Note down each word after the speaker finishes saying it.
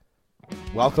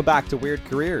Welcome back to Weird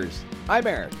Careers. I'm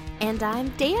Eric. And I'm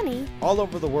Danny. All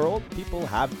over the world, people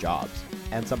have jobs.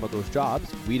 And some of those jobs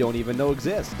we don't even know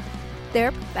exist. There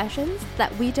are professions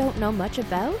that we don't know much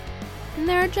about. And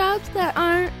there are jobs that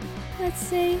aren't, let's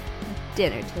say,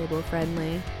 dinner table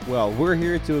friendly. Well, we're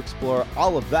here to explore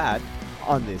all of that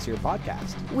on this here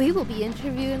podcast. We will be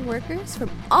interviewing workers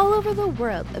from all over the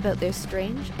world about their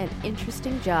strange and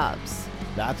interesting jobs.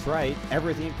 That's right,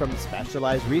 everything from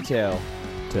specialized retail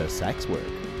to sex work.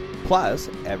 Plus,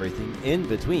 everything in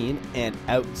between and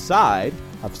outside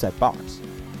of said box.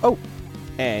 Oh,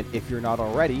 and if you're not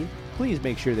already, please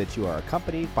make sure that you are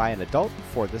accompanied by an adult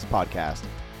for this podcast.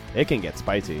 It can get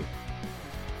spicy.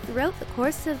 Throughout the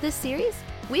course of this series,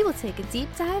 we will take a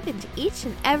deep dive into each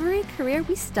and every career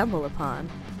we stumble upon.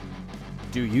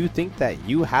 Do you think that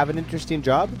you have an interesting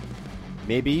job?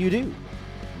 Maybe you do.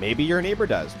 Maybe your neighbor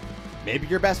does. Maybe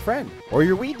your best friend or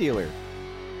your weed dealer.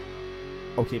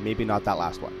 Okay, maybe not that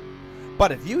last one.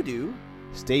 But if you do,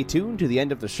 stay tuned to the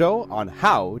end of the show on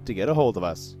how to get a hold of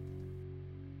us.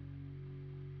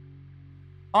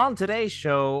 On today's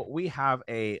show, we have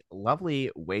a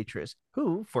lovely waitress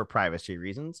who, for privacy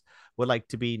reasons, would like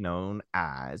to be known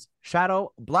as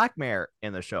Shadow Blackmare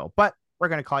in the show. But we're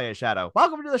going to call you Shadow.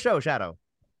 Welcome to the show, Shadow.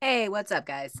 Hey, what's up,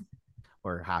 guys?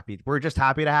 We're just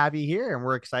happy to have you here, and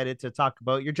we're excited to talk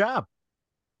about your job.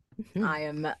 I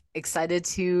am excited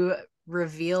to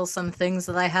reveal some things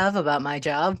that I have about my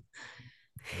job.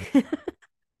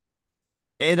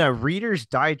 In a Reader's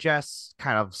Digest,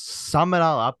 kind of sum it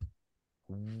all up,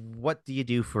 what do you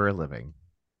do for a living?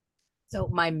 So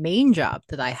my main job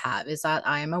that I have is that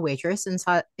I am a waitress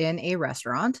in a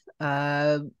restaurant.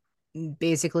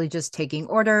 Basically just taking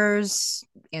orders,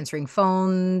 answering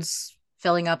phones,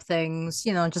 filling up things,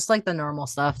 just like the normal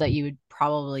stuff that you would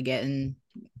probably get in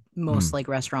most like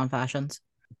restaurant fashions.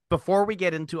 Before we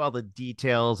get into all the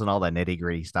details and all the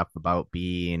nitty-gritty stuff about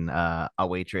being a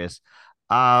waitress,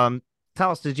 tell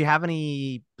us, did you have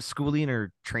any schooling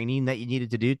or training that you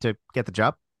needed to do to get the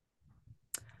job?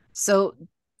 So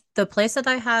the place that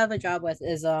I have a job with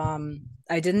is I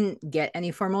didn't get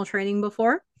any formal training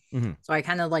before. Mm-hmm. So I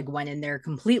kind of like went in there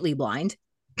completely blind.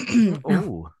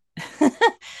 Oh.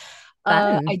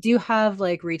 I do have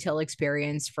like retail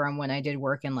experience from when I did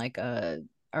work in like a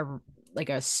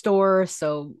store.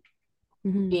 So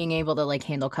being able to like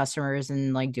handle customers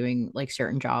and like doing like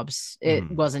certain jobs, it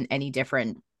wasn't any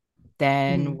different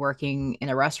than working in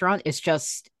a restaurant. It's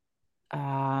just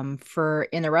for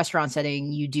in a restaurant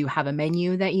setting, you do have a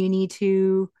menu that you need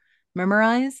to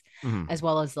memorize, as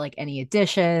well as like any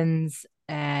additions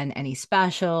and any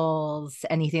specials,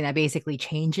 anything that basically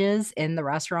changes in the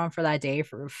restaurant for that day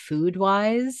for food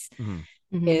wise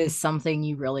is something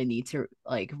you really need to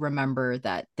like remember,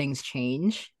 that things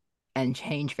change and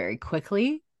change very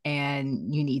quickly,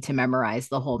 and you need to memorize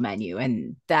the whole menu.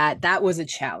 And that was a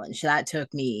challenge. That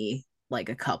took me like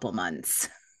a couple months.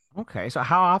 Okay, so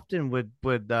how often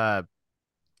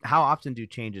how often do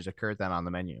changes occur then on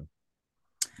the menu?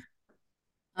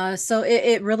 So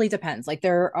it really depends. Like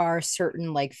there are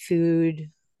certain like food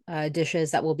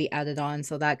dishes that will be added on.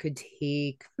 So that could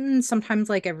take sometimes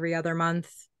like every other month.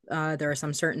 There are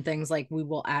some certain things like we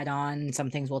will add on, some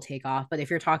things we'll take off. But if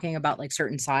you're talking about like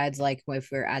certain sides, like if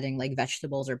we're adding like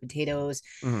vegetables or potatoes,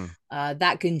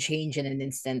 that can change in an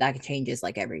instant. That changes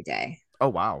like every day. Oh,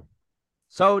 wow.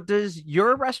 So does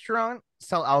your restaurant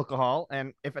sell alcohol?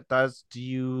 And if it does, do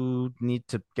you need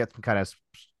to get some kind of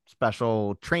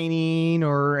special training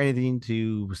or anything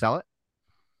to sell it?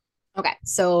 Okay,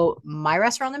 so my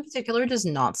restaurant in particular does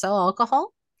not sell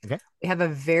alcohol. Okay. We have a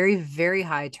very, very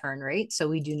high turn rate, so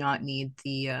we do not need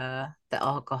the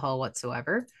alcohol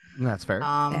whatsoever. That's fair.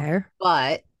 Fair.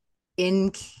 But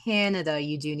in Canada,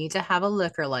 you do need to have a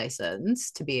liquor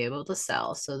license to be able to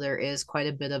sell. So there is quite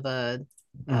a bit of a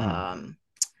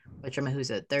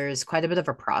there's quite a bit of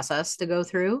a process to go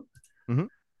through.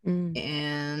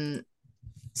 And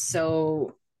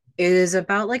so it is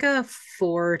about like a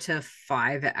 4 to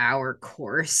 5 hour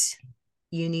course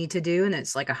you need to do, and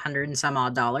it's like $100 and some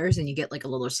odd, and you get like a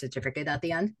little certificate at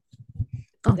the end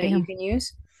that you can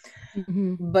use.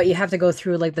 But you have to go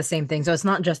through like the same thing. So it's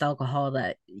not just alcohol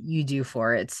that you do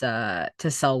for it. It's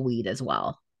to sell weed as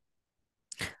well.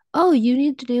 Oh, you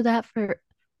need to do that for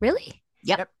really?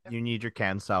 Yep. You need your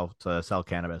to sell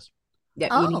cannabis.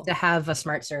 Yep. You need to have a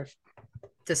smart serve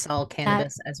to sell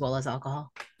cannabis as well as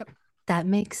alcohol. That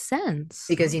makes sense.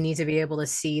 Because you need to be able to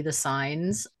see the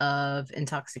signs of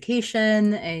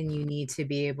intoxication, and you need to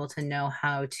be able to know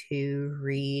how to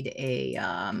read a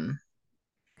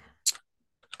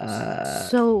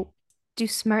So do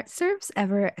smart serves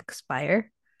ever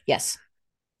expire? Yes.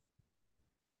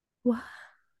 What?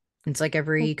 It's like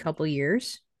every couple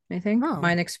years, I think. Oh.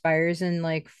 Mine expires in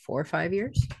like 4 or 5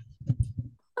 years.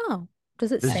 Oh,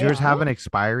 does it Does say yours on have it? an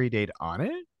expiry date on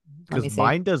it? Let me Because see.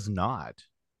 mine does not.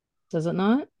 Does it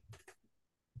not?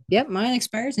 Yep, mine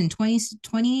expires in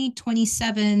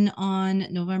 2027 on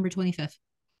November 25th.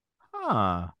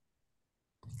 Huh.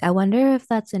 I wonder if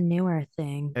that's a newer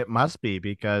thing. It must be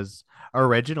because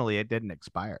originally it didn't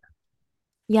expire.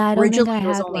 Yeah, I don't think Originally, I it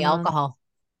was had only one on. alcohol.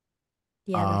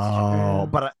 Yeah, that's Oh,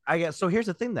 true. but I guess so. Here's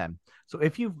the thing then. So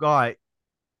if you've got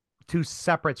two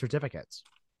separate certificates,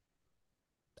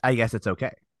 I guess it's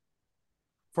okay.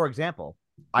 For example,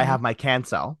 I Mhm. have my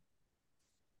CanCell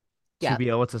to Yeah. be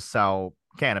able to sell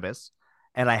cannabis,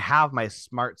 and I have my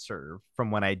Smart Serve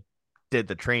from when I did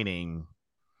the training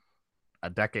a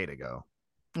decade ago.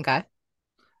 Okay.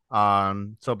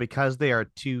 So because they are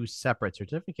two separate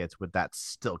certificates, would that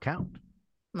still count?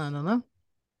 No, no, no.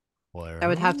 Well, That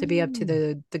would have to be up to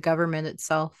the government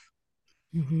itself.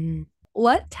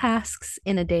 What tasks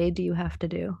in a day do you have to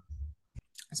do?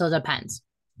 So it depends.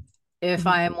 If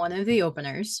Mhm. I am one of the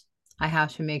openers, I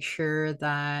have to make sure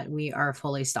that we are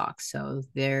fully stocked. So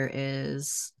there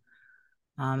is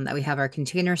that we have our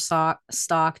container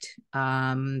stocked,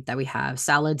 that we have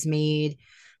salads made,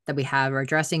 that we have our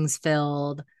dressings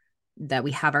filled, that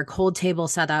we have our cold table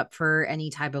set up for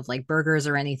any type of like burgers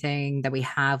or anything, that we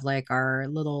have like our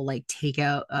little like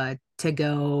takeout to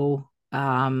go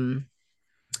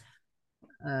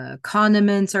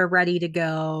condiments are ready to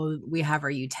go. We have our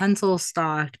utensils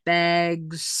stocked,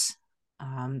 bags,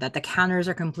 that the counters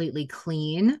are completely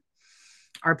clean.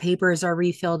 Our papers are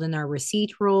refilled in our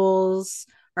receipt rolls.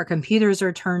 Our computers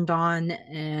are turned on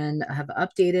and have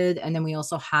updated. And then we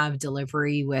also have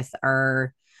delivery with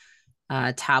our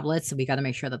tablets. So we got to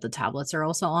make sure that the tablets are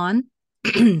also on.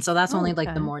 So that's Oh, only like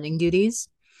the okay. morning duties.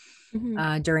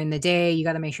 Mhm. During the day, you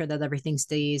got to make sure that everything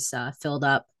stays filled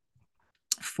up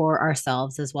for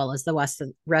ourselves as well as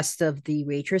the rest of the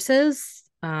waitresses.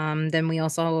 Then we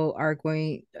also are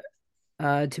going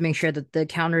to make sure that the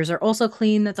counters are also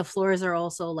clean, that the floors are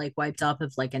also like wiped up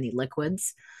of like any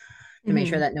liquids to make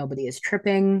sure Mhm. that nobody is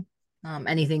tripping.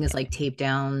 Anything is like taped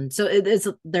down. So it's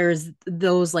there's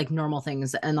those like normal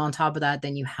things. And on top of that,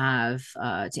 then you have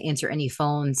to answer any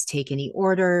phones, take any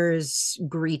orders,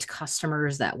 greet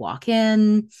customers that walk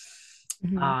in,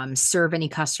 Mhm. serve any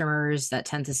customers that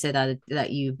tend to sit at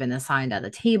that you've been assigned at a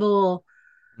table.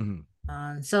 Mhm.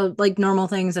 So like normal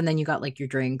things, and then you got like your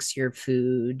drinks, your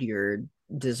food, your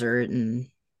dessert, and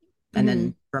Mhm.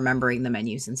 then remembering the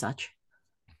menus and such.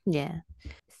 Yeah.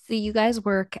 So you guys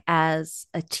work as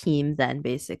a team then,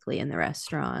 basically, in the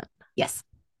restaurant. Yes,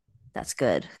 That's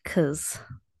good because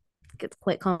it gets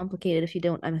quite complicated if you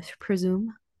don't, I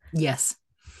presume. yes,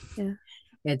 Yeah.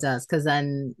 it does. Because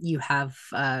then you have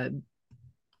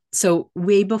so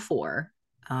way before,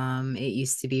 it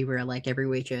used to be where like every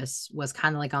waitress was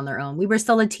kind of like on their own. We were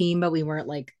still a team, but we weren't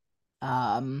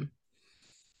um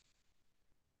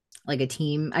like a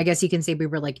team. I guess you can say we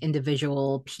were like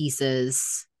individual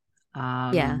pieces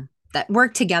Yeah. that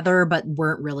worked together but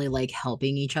weren't really like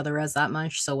helping each other as that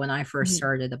much. So when I first Mhm.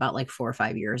 started about like 4 or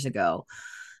 5 years ago,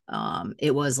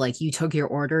 it was like you took your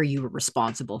order, you were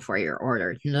responsible for your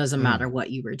order. It doesn't matter Mhm. what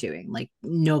you were doing. Like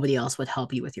nobody else would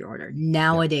help you with your order. Yeah.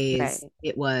 Nowadays, Right.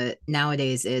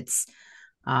 it's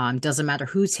doesn't matter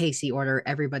who takes the order,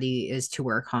 everybody is to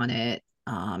work on it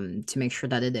to make sure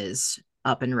that it is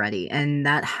up and ready. And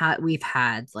we've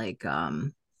had like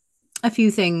a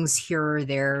few things here or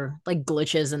there, like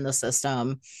glitches in the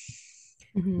system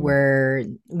Mhm. where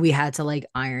we had to like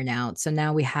iron out. So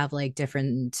now we have like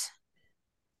different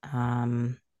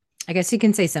um I guess you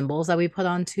can say symbols that we put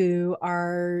onto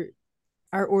our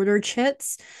order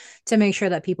chits to make sure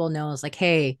that people know is like,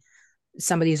 hey,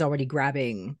 somebody's already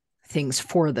grabbing things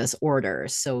for this order,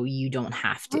 so you don't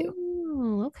have to.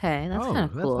 Oh, okay. That's kind Oh,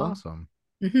 of that's cool. awesome.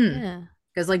 Mm-hmm. Yeah.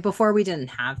 Because like before we didn't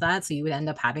have that, so you would end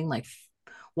up having like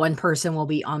one person will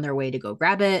be on their way to go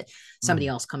grab it, somebody Mhm.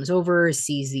 else comes over,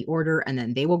 sees the order, and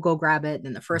then they will go grab it.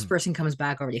 Then the first Mhm. person comes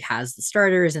back, already has the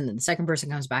starters, and then the second person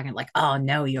comes back and like, oh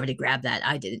no, you already grabbed that,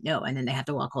 I didn't know. And then they have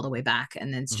to walk all the way back,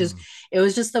 and then Mhm. it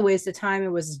was just a waste of time.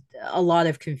 It was a lot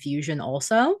of confusion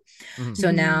also. Mhm. So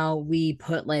Mhm. now we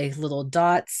put like little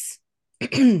dots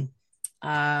to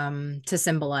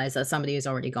symbolize that somebody is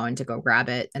already going to go grab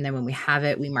it, and then when we have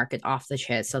it we mark it off the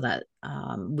chit so that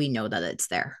we know that it's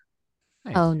there.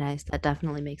 Oh, Nice. nice. That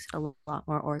definitely makes it a lot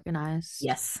more organized.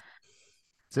 Yes.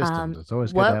 Systems. It's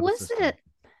always good to What have a was system. it?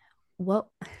 What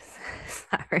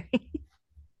sorry.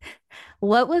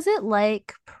 What was it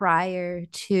like prior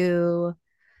to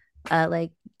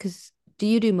like because do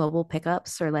you do mobile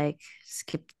pickups or like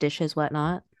skip dishes,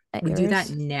 whatnot at We do that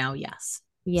yours? now, yes.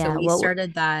 Yeah. we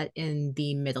started that in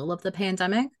the middle of the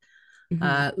pandemic.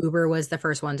 Uber was the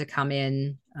first one to come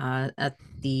in at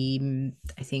the,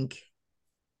 I think,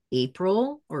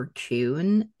 April or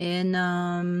June in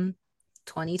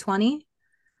 2020.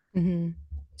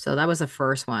 So that was the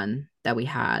first one that we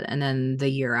had. And then the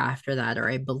year after that, or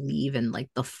I believe in like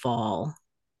the fall,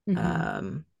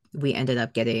 we ended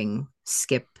up getting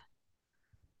Skip.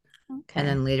 Okay. And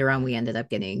then later on, we ended up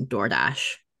getting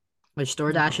DoorDash, which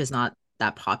DoorDash is not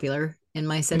that popular in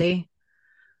my city.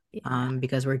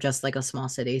 Because we're just like a small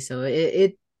city. So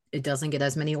it doesn't get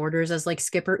as many orders as like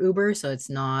Skip or Uber. So it's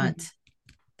not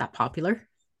that popular.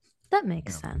 That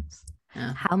makes sense.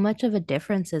 Yeah. How much of a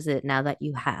difference is it now that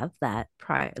you have that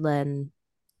prior than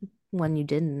when you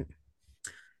didn't?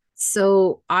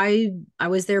 So I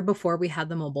was there before we had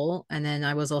the mobile, and then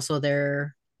I was also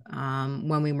there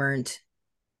when we weren't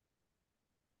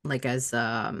like as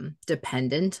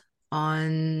dependent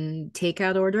on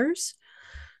takeout orders.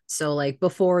 So like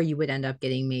before you would end up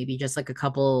getting maybe just like a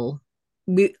couple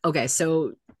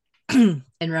so in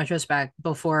retrospect,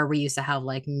 before we used to have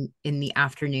like in the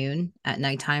afternoon at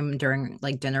nighttime during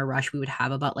like dinner rush, we would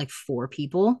have about like 4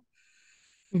 people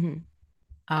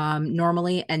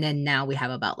normally, and then now we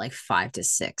have about like 5 to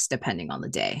 6 depending on the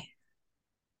day.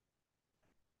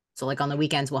 So like on the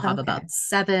weekends we'll have about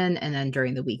 7, and then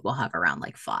during the week we'll have around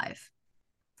like 5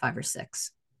 or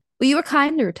 6. Well, you were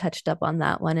kind of touched up on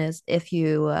that one, is if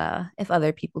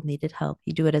other people needed help,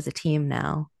 you do it as a team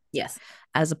now. Yes.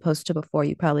 As opposed to before,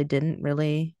 you probably didn't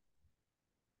really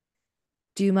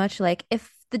do much. Like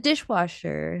if the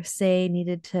dishwasher, say,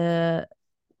 needed to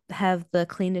have the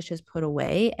clean dishes put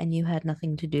away and you had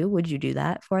nothing to do, would you do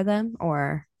that for them,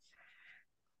 or?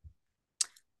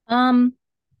 Not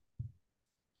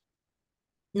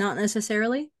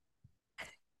necessarily.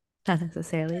 Not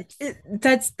necessarily.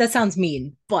 That sounds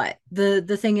mean, but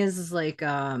the thing is like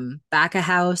back of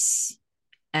house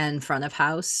and front of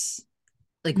house,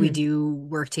 like we do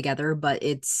work together, but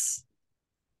it's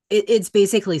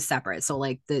basically separate. So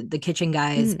like the kitchen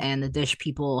guys and the dish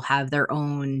people have their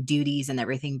own duties and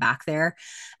everything back there,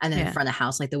 and then in front of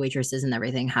house, like the waitresses and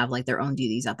everything have like their own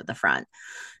duties up at the front.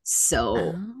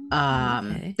 So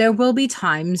there will be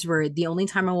times where the only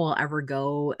time I will ever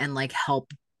go and like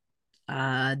help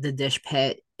the dish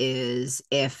pit is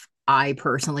if I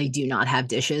personally do not have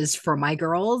dishes for my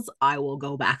girls. I will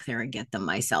go back there and get them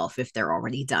myself if they're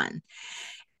already done.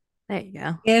 There you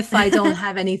go. If I don't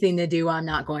have anything to do, I'm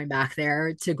not going back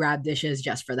there to grab dishes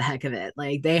just for the heck of it.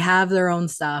 Like they have their own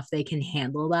stuff. They can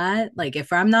handle that. Like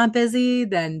if I'm not busy,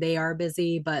 then they are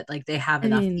busy, but like they have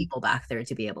enough people back there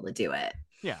to be able to do it.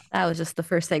 Yeah. That was just the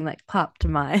first thing that popped to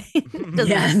mind. Doesn't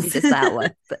Yes. have to be just that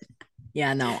one, but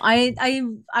yeah, no,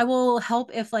 I will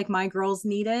help if like my girls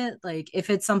need it. Like if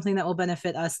it's something that will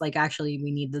benefit us, like actually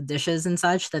we need the dishes and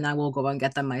such, then I will go and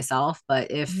get them myself.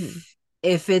 But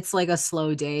if it's like a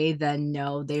slow day, then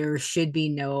no, there should be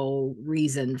no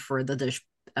reason for the dish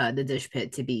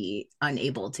pit to be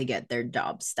unable to get their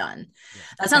jobs done. Yeah.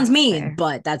 That sounds mean,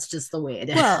 but that's just the way it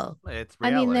is. Well, it's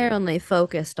reality. I mean, they're only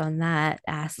focused on that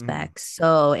aspect,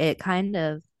 so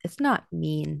it's not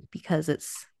mean because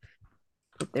it's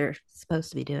what they're supposed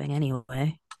to be doing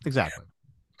anyway. Exactly.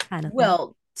 Kind of.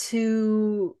 Well,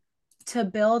 to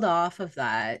build off of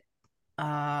that,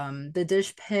 the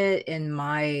dish pit in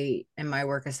my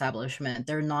work establishment,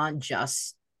 they're not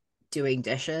just doing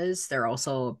dishes, they're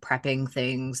also prepping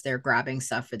things, they're grabbing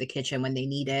stuff for the kitchen when they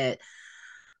need it.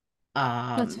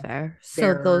 That's fair.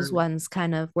 So those ones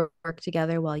kind of work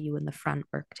together while you in the front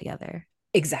work together.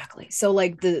 Exactly. So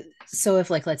like if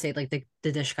like let's say like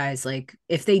the dish guys, like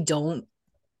if they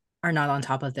are not on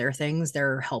top of their things,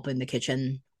 they're helping the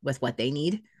kitchen with what they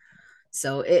need.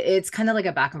 So it's kind of like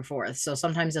a back and forth. So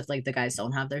sometimes if like the guys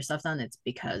don't have their stuff done, it's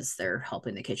because they're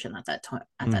helping the kitchen at that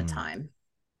that time.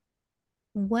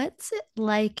 What's it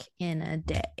like in a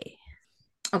day?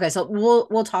 Okay, so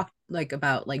we'll talk like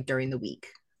about like during the week.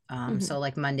 So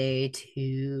like Monday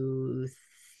to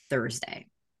Thursday.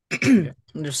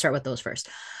 I'll just start with those first.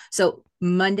 So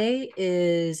Monday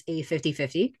is a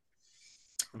 50-50.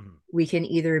 We can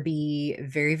either be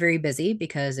very, very busy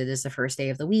because it is the first day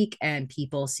of the week and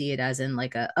people see it as in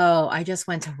like I just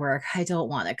went to work. I don't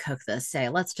want to cook this day.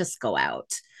 Let's just go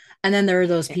out. And then there are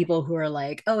those people who are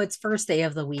like, oh, it's first day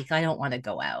of the week. I don't want to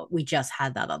go out. We just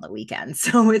had that on the weekend.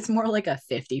 So it's more like a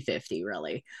 50-50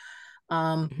 really.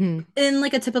 In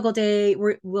like a typical day,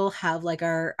 we'll have like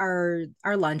our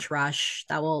lunch rush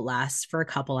that will last for a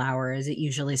couple hours. It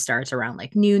usually starts around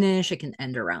like noonish. It can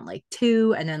end around like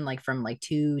 2, and then like from like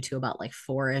 2 to about like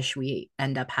 4ish, we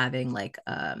end up having like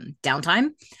downtime.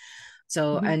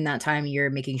 So in that time, you're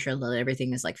making sure that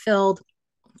everything is like filled.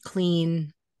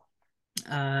 clean,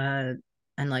 and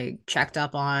like checked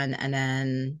up on. And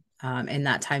then in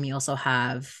that time, you also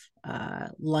have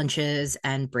lunches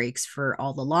and breaks for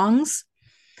all the longs.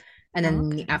 And then in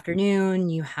the afternoon,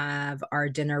 you have our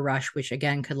dinner rush, which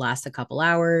again could last a couple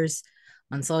hours.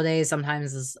 On slow days,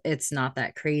 sometimes it's not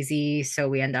that crazy. So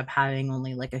we end up having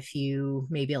only like a few,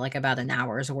 maybe like about an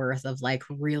hour's worth of like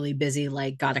really busy,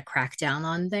 like got to crack down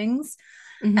on things.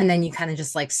 Mm-hmm. And then you kind of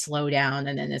just like slow down.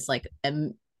 And then it's like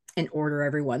in order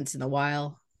every once in a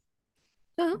while.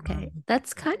 Oh, okay.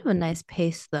 That's kind of a nice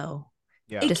pace, though.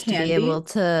 Yeah. Just to be able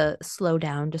to slow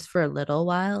down just for a little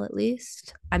while, at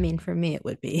least. I mean, for me, it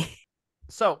would be.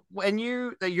 So when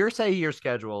you're saying you're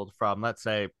scheduled from, let's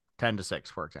say, 10 to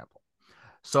 6, for example.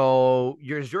 So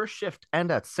your shift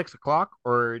end at 6 o'clock,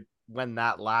 or when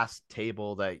that last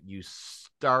table that you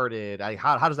started,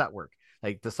 how does that work?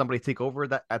 Like, does somebody take over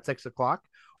that at 6 o'clock,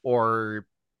 or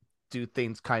do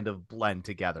things kind of blend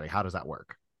together? Like, how does that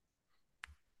work?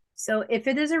 So if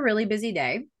it is a really busy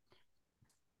day,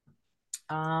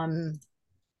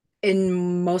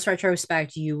 in most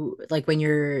retrospect, you like when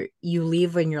you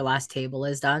leave when your last table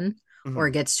is done, or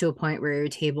it gets to a point where your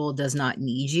table does not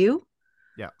need you.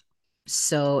 Yeah.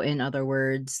 So in other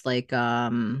words, like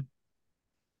so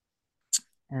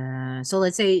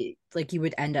let's say like you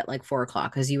would end at like 4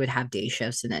 o'clock because you would have day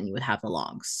shifts and then you would have the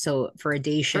longs. So for a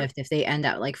day shift, if they end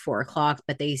at like 4 o'clock,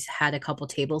 but they had a couple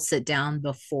tables sit down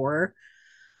before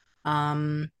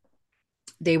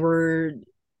they were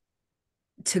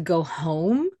to go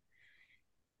home,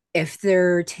 if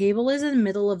their table is in the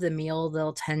middle of the meal,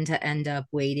 they'll tend to end up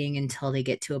waiting until they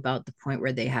get to about the point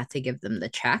where they have to give them the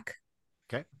check.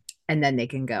 Okay. And then they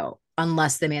can go.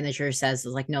 Unless the manager says,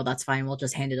 like, no, that's fine. We'll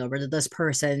just hand it over to this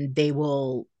person. They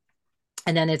will.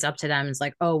 And then it's up to them. It's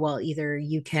like, oh, well, either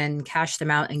you can cash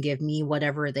them out and give me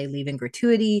whatever they leave in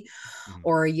gratuity,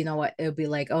 or you know what, it'll be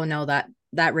like, oh no, that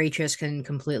waitress can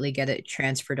completely get it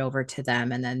transferred over to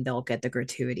them, and then they'll get the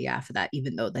gratuity after that,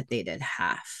 even though that they did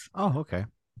half. Oh, okay.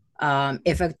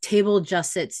 If a table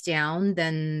just sits down,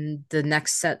 then the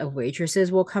next set of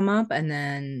waitresses will come up, and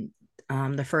then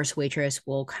the first waitress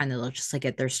will kind of just like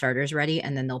get their starters ready,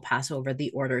 and then they'll pass over the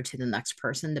order to the next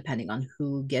person, depending on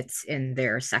who gets in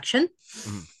their section.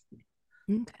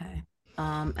 Okay.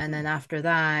 And then after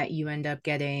that, you end up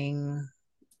getting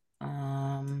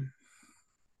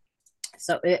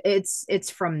so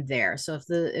it's from there. So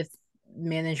if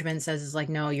management says it's like,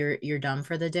 no, you're done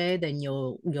for the day, then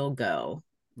you'll go.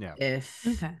 Yeah.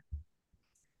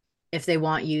 If they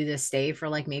want you to stay for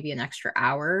like maybe an extra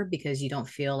hour because you don't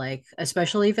feel like,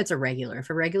 especially if it's a regular, if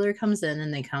a regular comes in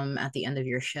and they come at the end of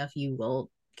your shift, you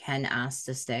can ask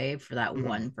to stay for that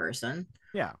one person.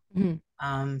 Yeah.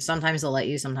 Sometimes they'll let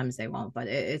you, sometimes they won't, but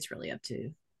it's really up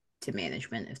to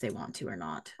management if they want to or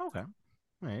not. Okay.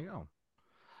 There you go.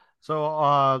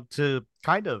 So to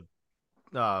kind of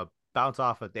bounce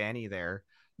off of Danny there,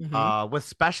 with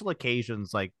special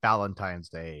occasions like Valentine's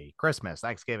Day, Christmas,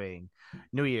 Thanksgiving,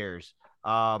 New Year's,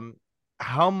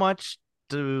 how much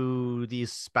do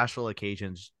these special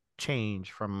occasions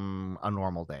change from a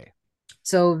normal day?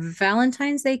 So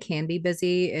Valentine's Day can be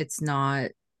busy. It's not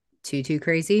too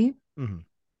crazy.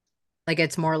 Like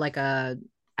it's more like a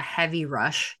heavy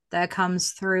rush that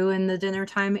comes through in the dinner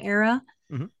time era.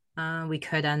 We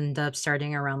could end up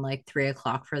starting around like 3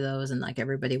 o'clock for those, and like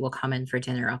everybody will come in for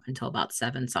dinner up until about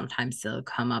 7. Sometimes they'll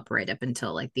come up right up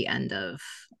until like the end of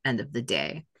the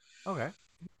day. Okay.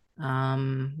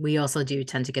 We also do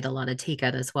tend to get a lot of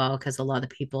takeout as well, because a lot of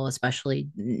people, especially,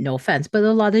 no offense, but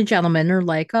a lot of gentlemen are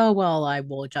like, oh well, I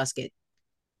will just get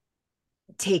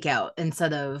takeout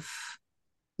instead of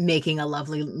making a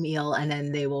lovely meal. And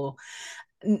then they will,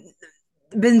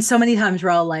 been so many times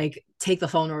where I'll like take the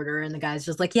phone order and the guy's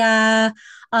just like, yeah,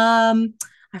 I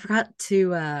forgot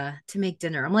to make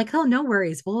dinner. I'm like, oh, no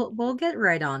worries, we'll get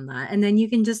right on that, and then you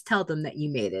can just tell them that you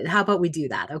made it. How about we do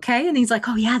that? Okay. And he's like,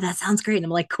 oh yeah, that sounds great. And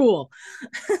I'm like, cool.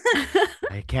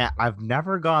 I've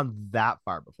never gone that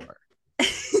far before.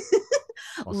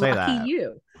 I'll say Lucky that.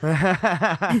 You.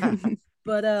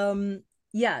 But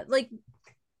yeah, like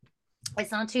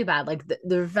it's not too bad. Like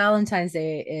the Valentine's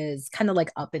Day is kind of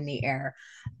like up in the air.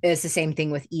 It's the same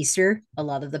thing with Easter. A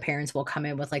lot of the parents will come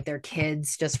in with like their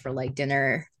kids just for like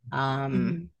dinner.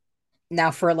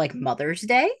 Now for like Mother's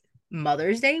Day,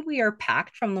 we are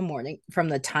packed from the morning, from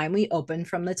the time we open,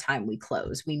 from the time we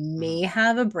close. We may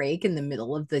have a break in the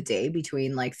middle of the day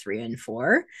between like 3 and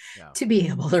 4 to be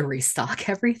able to restock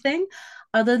everything.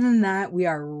 Other than that, we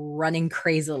are running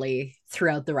crazily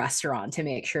throughout the restaurant to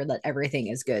make sure that everything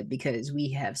is good, because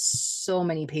we have so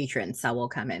many patrons that will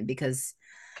come in, because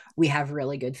we have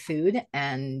really good food,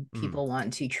 and people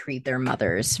want to treat their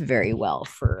mothers very well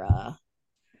for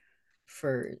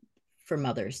for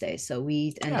Mother's Day. So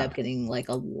we end up getting like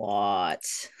a lot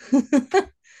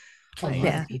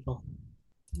of people.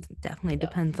 Definitely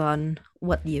depends on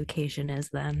what the occasion is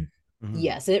then.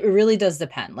 Yes, it really does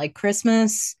depend. Like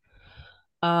Christmas,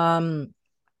 Christmas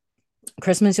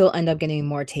you'll end up getting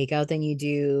more takeout than you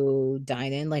do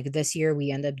dine in. Like this year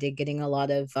we end up getting a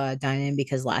lot of dine in,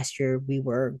 because last year we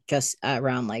were just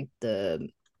around like the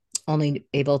only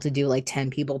able to do like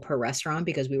 10 people per restaurant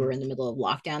because we were in the middle of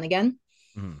lockdown again.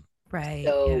 Right.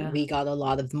 So we got a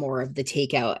lot of more of the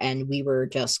takeout, and we were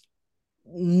just,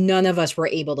 none of us were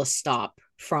able to stop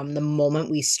from the moment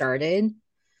we started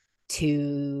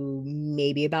to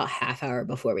maybe about half hour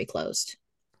before we closed,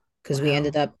 because we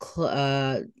ended up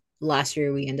last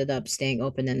year we ended up staying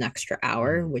open an extra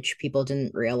hour, which people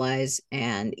didn't realize.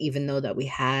 And even though that we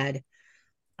had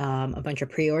a bunch of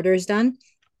pre-orders done,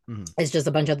 it's just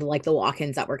a bunch of the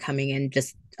walk-ins that were coming in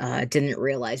just didn't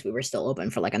realize we were still open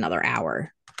for like another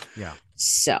hour.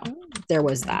 So there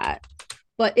was that,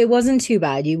 but it wasn't too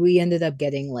bad. We ended up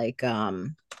getting like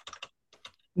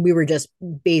we were just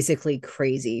basically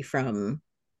crazy from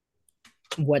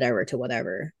whatever to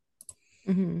whatever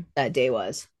that day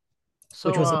was. So,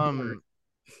 which was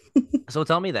so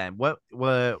tell me then, what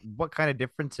kind of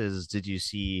differences did you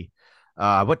see?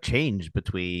 What changed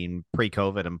between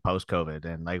pre-COVID and post-COVID,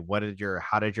 and like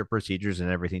how did your procedures and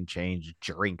everything change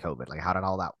during COVID? Like how did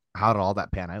all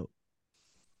that pan out?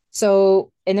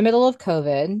 So in the middle of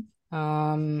COVID,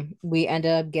 we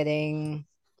ended up getting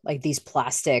like these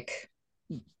plastic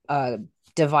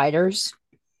dividers.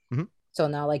 So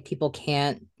now like people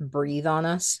can't breathe on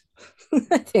us.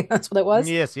 I think that's what it was.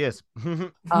 Yes.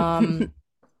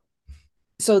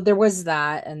 So there was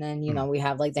that, and then we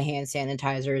have like the hand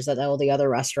sanitizers that all the other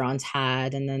restaurants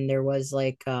had, and then there was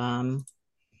like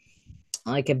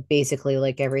basically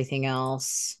like everything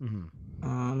else.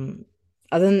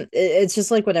 Other than it's just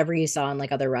like whatever you saw in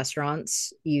like other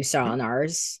restaurants, you saw in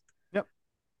ours.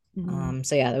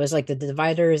 So yeah, there was like the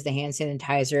dividers, the hand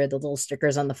sanitizer, the little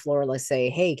stickers on the floor, let's say,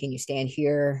 hey, can you stand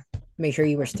here? Make sure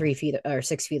you were 3 feet or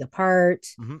 6 feet apart.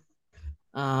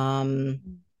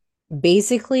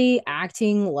 Basically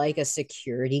acting like a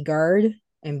security guard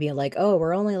and being like, oh,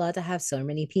 we're only allowed to have so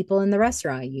many people in the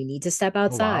restaurant. You need to step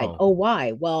outside. Oh,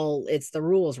 why? Well, it's the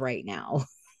rules right now.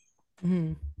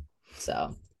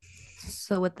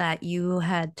 So with that, you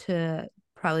had to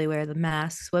probably wear the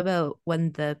masks. What about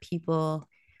when the people,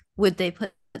 would they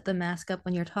put the mask up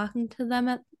when you're talking to them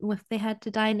if they had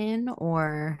to dine in,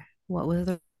 or what was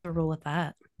the rule with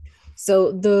that?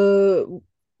 So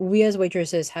we as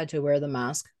waitresses had to wear the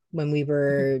mask when we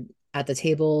were at the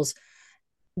tables.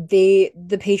 The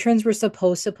patrons were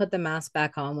supposed to put the mask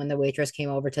back on when the waitress came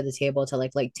over to the table to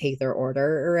like take their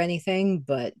order or anything,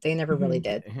 but they never really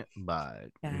did. But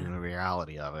the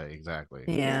reality of it, exactly.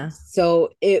 Yeah.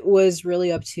 So it was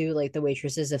really up to like the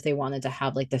waitresses if they wanted to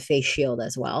have like the face shield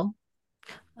as well.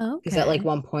 Because at like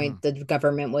one point the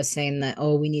government was saying that,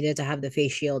 oh, we needed to have the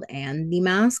face shield and the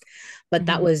mask, but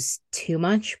that was too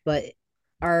much. But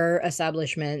our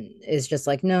establishment is just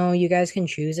like, no, you guys can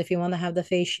choose if you want to have the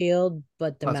face shield,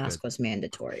 but the mask was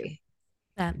mandatory.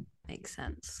 That makes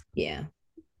sense. Yeah.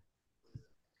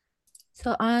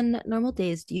 So on normal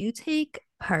days, do you take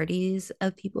parties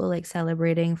of people like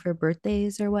celebrating for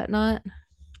birthdays or whatnot?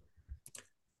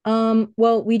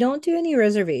 Well, we don't do any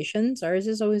reservations. Ours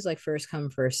is always like first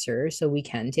come, first serve, so we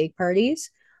can take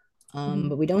parties.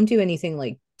 But we don't do anything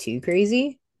like too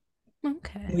crazy.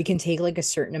 Okay. We can take like a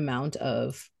certain amount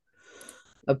of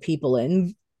people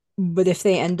in, but if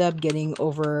they end up getting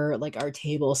over like our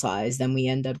table size, then we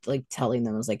end up like telling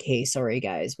them, I was like, hey, sorry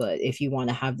guys, but if you want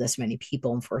to have this many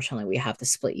people, unfortunately we have to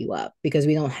split you up, because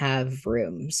we don't have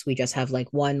rooms. We just have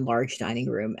like one large dining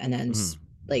room and then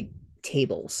like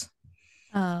tables.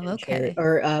 Oh, okay.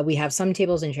 Or we have some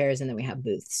tables and chairs, and then we have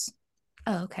booths.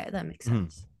 Oh, okay, that makes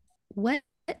sense. What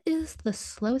is the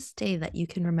slowest day that you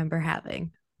can remember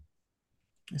having?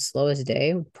 The slowest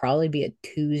day would probably be a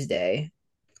Tuesday.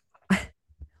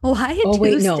 Why a Tuesday?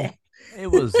 Wait, no. It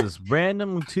was this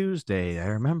random Tuesday. I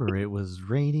remember it was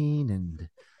raining and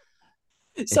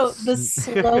so the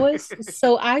slowest.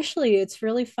 So actually, it's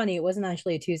really funny. It wasn't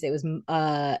actually a Tuesday. It was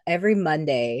every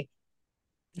Monday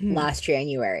last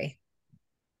January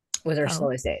was our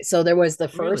slowest day. So there was the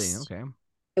first. Really? Okay.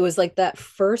 It was like that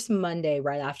first Monday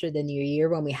right after the New Year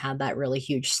when we had that really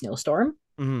huge snowstorm.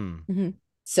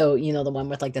 So, the one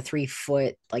with like the 3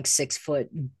 foot, like 6 foot,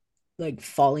 like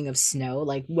falling of snow.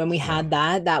 Like when we had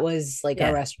that was like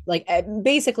our rest, like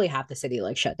basically half the city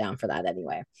like shut down for that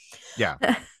anyway. Yeah.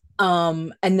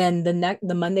 And then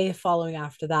the Monday following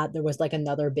after that, there was like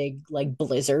another big like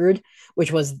blizzard,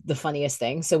 which was the funniest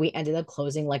thing. So we ended up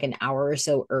closing like an hour or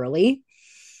so early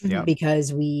Yeah.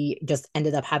 because we just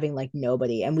ended up having like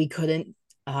nobody, and we couldn't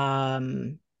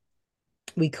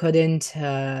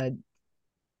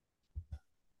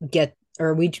get,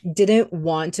 or we didn't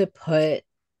want to put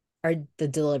the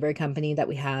delivery company that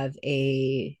we have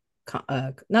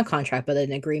not contract but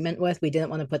an agreement with. We didn't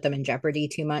want to put them in jeopardy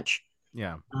too much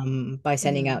Yeah. by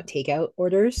sending out takeout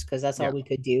orders, because that's all Yeah. we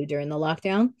could do during the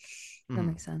lockdown. That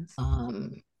makes sense.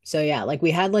 So yeah, like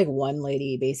we had like one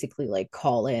lady basically like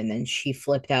call in and she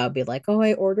flipped out, be like, "Oh,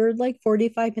 I ordered like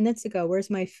 45 minutes ago. Where's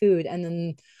my food?" And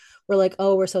then we're like,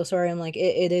 "Oh, we're so sorry." I'm like,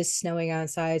 it is snowing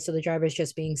outside, so the driver's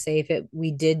just being safe.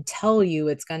 We did tell you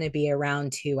it's going to be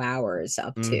around 2 hours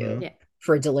up to Yeah.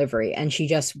 for delivery. And she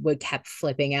just would kept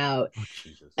flipping out. Oh,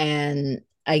 Jesus. And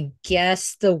I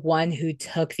guess the one who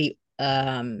took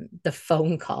the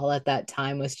phone call at that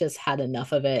time was just had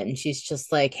enough of it, and she's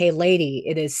just like, "Hey lady,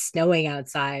 it is snowing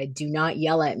outside, do not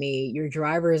yell at me, your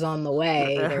driver is on the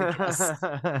way, they're just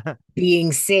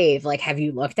being safe, like have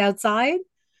you looked outside?"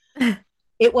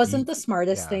 It wasn't the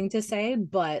smartest Yeah. thing to say,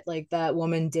 but like that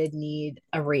woman did need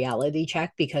a reality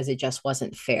check because it just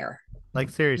wasn't fair. Like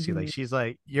seriously, like she's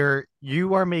like,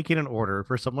 you are making an order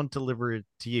for someone to deliver it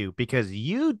to you because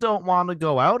you don't want to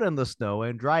go out in the snow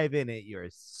and drive in it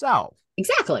yourself.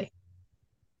 Exactly.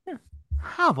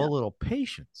 Have a little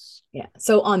patience. Yeah.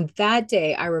 So on that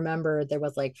day, I remember there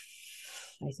was like,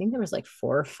 I think there was like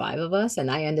 4 or 5 of us, and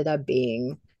I ended up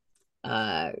being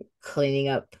cleaning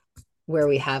up where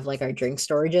we have like our drink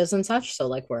storages and such. So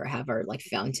like where I have our like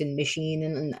fountain machine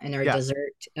and our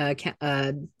dessert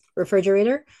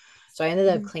refrigerator. So I ended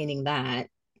up cleaning that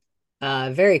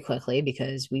very quickly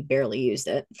because we barely used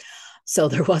it. So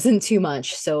there wasn't too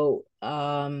much. So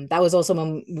that was also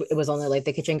when it was only like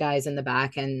the kitchen guys in the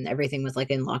back and everything was like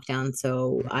in lockdown.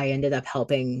 So I ended up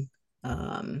helping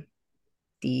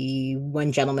the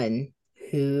one gentleman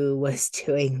who was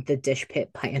doing the dish pit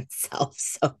by himself.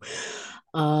 So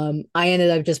I ended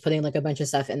up just putting like a bunch of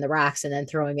stuff in the racks and then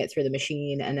throwing it through the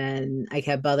machine. And then I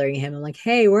kept bothering him. I'm like,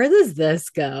 "Hey, where does this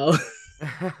go?"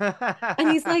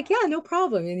 And he's like, "Yeah, no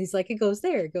problem." And he's like, "It goes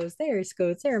there, it goes there, it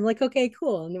goes there." I'm like, "Okay,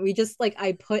 cool." And we just like,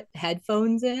 I put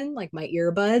headphones in, like my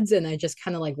earbuds, and I just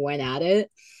kind of like went at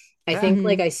it. I think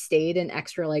like I stayed an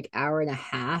extra like hour and a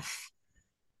half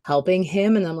helping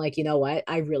him. And I'm like, you know what?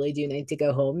 I really do need to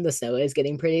go home. The snow is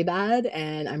getting pretty bad.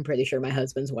 And I'm pretty sure my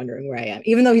husband's wondering where I am,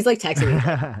 even though he's like texting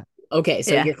me. "Okay,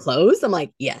 so you're closed?" I'm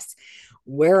like, "Yes."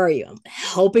 "Where are you?" "I'm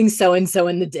helping so and so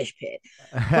in the dish pit."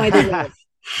 "By the way,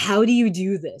 how do you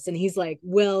do this?" And he's like,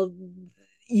 "Well,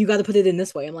 you got to put it in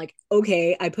this way." I'm like,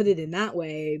 "Okay, I put it in that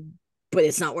way, but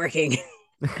it's not working."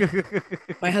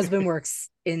 My husband works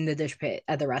in the dish pit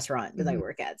at the restaurant that I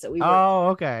work at. So we work. Oh,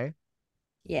 okay.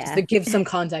 Just to give some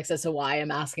context as to why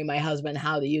I'm asking my husband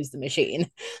how to use the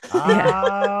machine. Oh,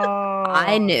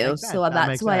 I knew, makes sense. so That that's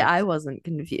makes why sense. I wasn't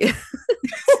confused.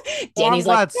 Danny's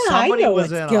Well, I'm like, glad "Yeah, I somebody know was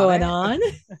what's in going on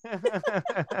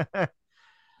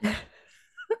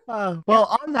on."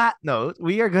 Well, on that note,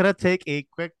 we are going to take a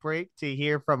quick break to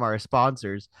hear from our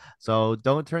sponsors. So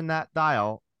don't turn that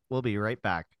dial. We'll be right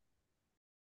back.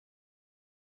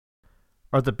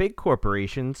 Are the big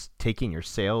corporations taking your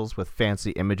sales with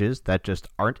fancy images that just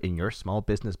aren't in your small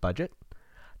business budget?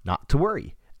 Not to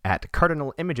worry. At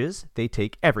Cardinal Images, they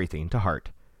take everything to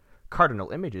heart.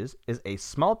 Cardinal Images is a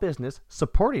small business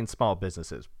supporting small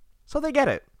businesses, so they get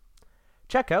it.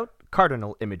 Check out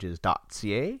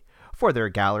cardinalimages.ca for their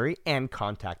gallery and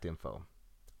contact info.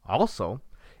 Also,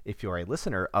 if you're a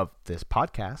listener of this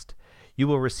podcast, you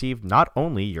will receive not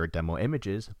only your demo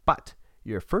images, but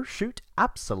your first shoot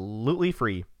absolutely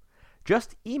free.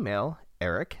 Just email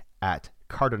Eric at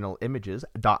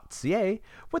cardinalimages.ca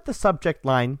with the subject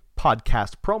line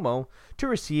podcast promo to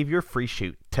receive your free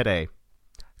shoot today.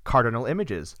 Cardinal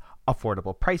Images,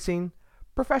 affordable pricing,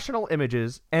 professional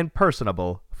images, and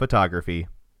personable photography.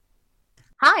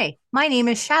 Hi, my name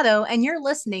is Shadow, and you're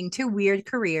listening to Weird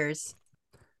Careers.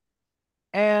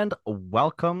 And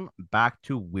welcome back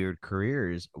to Weird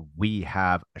Careers. We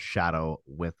have Shadow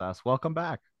with us. Welcome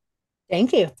back.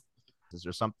 Thank you. Is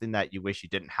there something that you wish you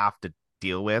didn't have to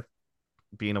deal with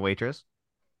being a waitress?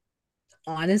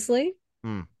 Honestly,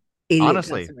 idiot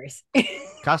Honestly. Customers.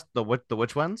 The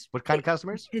which ones? What kind of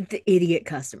customers? The idiot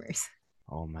customers.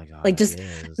 Oh my god. Like just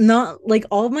not like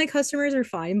all of my customers are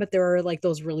fine, but there are like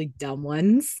those really dumb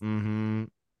ones.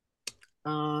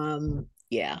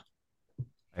 Yeah.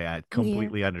 Yeah, I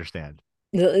completely understand.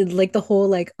 Like the whole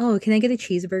like, "Oh, can I get a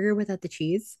cheeseburger without the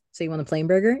cheese? So you want a plain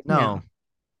burger?" No.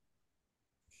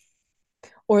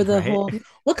 Or the Right? whole,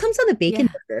 what comes on a bacon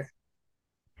Yeah. burger?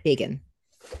 Bacon.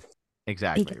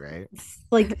 Exactly, right?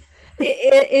 Like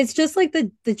it's just like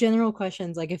the general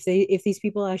questions. Like if these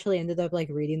people actually ended up like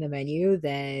reading the menu,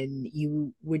 then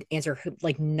you would answer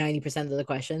like 90% of the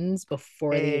questions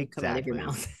before they even come out of your Exactly.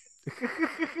 mouth.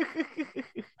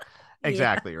 Yeah.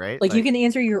 Exactly, right? Like you can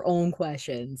answer your own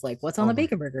questions. Like what's on oh the my,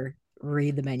 bacon burger?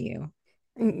 Read the menu.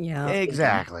 Yeah. Bacon.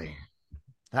 exactly.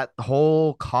 That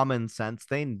whole common sense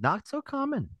thing, not so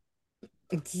common.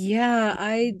 Yeah,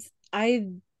 I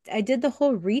I did the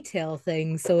whole retail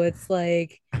thing, so it's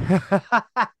like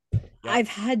Yep. I've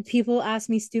had people ask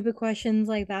me stupid questions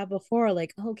like that before,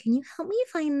 like, "Oh, can you help me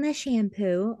find the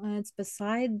shampoo?" It's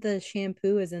beside the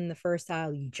shampoo is in the first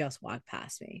aisle. You just walked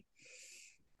past me.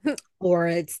 Or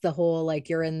it's the whole like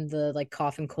you're in the like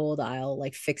cough and cold aisle,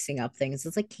 like fixing up things.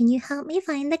 It's like, "Can you help me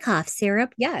find the cough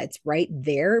syrup?" Yeah, it's right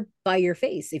there by your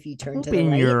face if you turn to the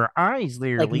Open right, your eyes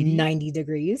there, like lady. 90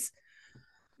 degrees.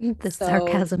 The So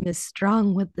sarcasm is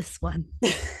strong with this one.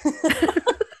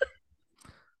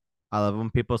 I love when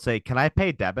people say, "Can I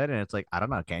pay debit?" And it's like, I don't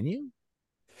know. Can you?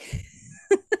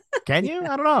 Can you?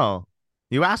 yeah. I don't know.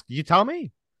 You ask, you tell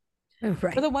me. For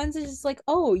Right. the ones that just like,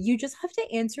 oh, you just have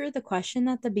to answer the question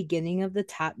at the beginning of the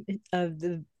tap of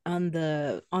the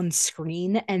on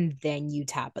screen, and then you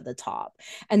tap at the top.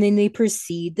 And then they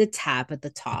proceed to tap at the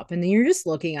top. And then you're just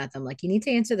looking at them like you need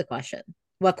to answer the question.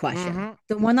 What question? Mm-hmm.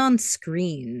 The one on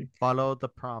screen. Follow the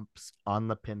prompts on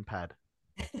the pin pad.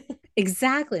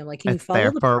 Exactly. I'm like, can you It's follow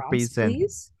there the for a prompts, reason.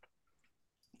 please?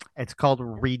 It's called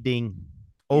reading.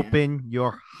 Yeah, Open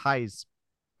your eyes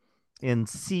and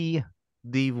see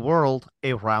the world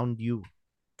around you.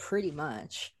 pretty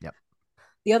much. Yep.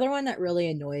 The other one that really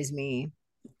annoys me,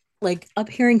 like up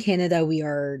here in Canada, we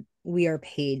are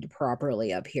paid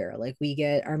properly up here. Like we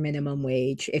get our minimum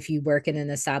wage. If you work in an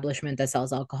establishment that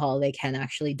sells alcohol, they can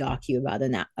actually dock you about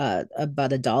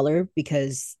 $1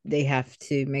 because they have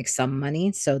to make some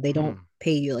money. So they don't Mm.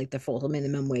 pay you like the full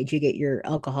minimum wage. You get your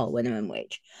alcohol minimum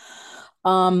wage.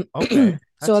 Okay,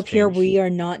 So that's up here changed. we are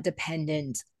not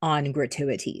dependent on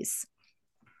gratuities.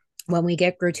 When we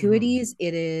get Mm. gratuities,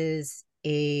 it is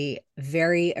a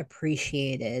very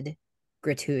appreciated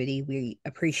gratuity. We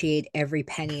appreciate every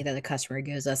penny that a customer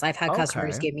gives us. I've had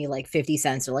customers Okay. give me like 50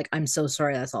 cents. They're like, "I'm so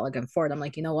sorry, that's all I can afford." I'm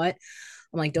like, you know what?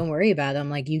 I'm like, don't worry about it. I'm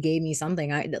like, you gave me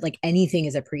something. I like anything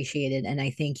is appreciated. And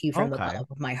I thank you from the Okay. bottom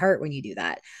of my heart when you do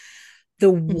that.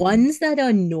 The Mhm. ones that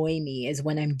annoy me is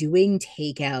when I'm doing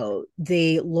takeout,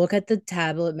 they look at the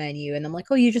tablet menu and I'm like,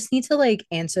 oh, you just need to like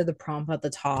answer the prompt at the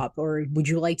top, or would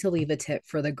you like to leave a tip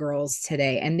for the girls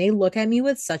today? And they look at me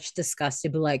with such disgust to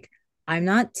be like, I'm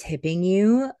not tipping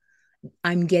you.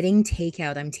 I'm getting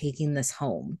takeout. I'm taking this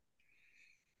home.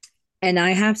 And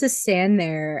I have to stand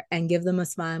there and give them a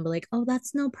smile and be like, oh,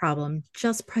 that's no problem.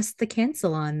 Just press the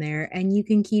cancel on there and you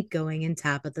can keep going and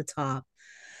tap at the top.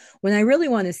 When I really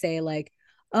want to say, like,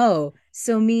 oh,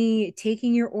 so me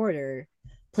taking your order,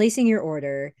 placing your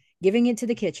order, giving it to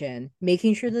the kitchen,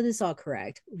 making sure that it's all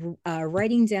correct,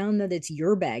 writing down that it's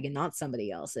your bag and not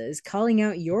somebody else's, calling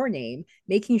out your name,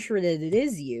 making sure that it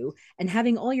is you, and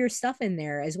having all your stuff in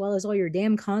there, as well as all your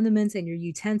damn condiments and your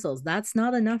utensils. That's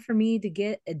not enough for me to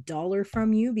get $1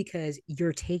 from you because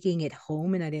you're taking it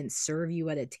home and I didn't serve you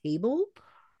at a table.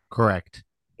 Correct.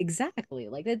 Exactly.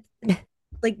 Like that.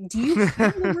 Like, do you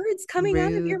hear the words coming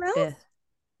out of your Rude.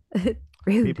 mouth?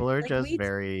 Rude. People are Like just we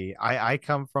very. I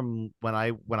come from when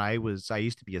I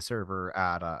used to be a server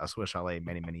at a Swiss Chalet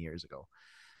many years ago,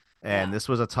 and yeah. this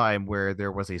was a time where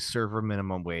there was a server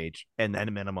minimum wage and then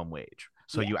a minimum wage,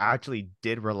 so Yeah. you actually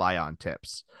did rely on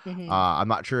tips. Mm-hmm. I'm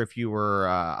not sure if you were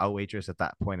a waitress at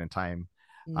that point in time,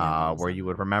 No, I was where you not.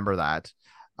 would remember that,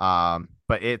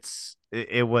 but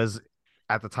it was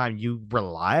at the time you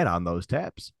relied on those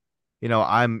tips.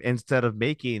 I'm instead of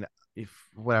making if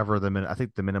whatever I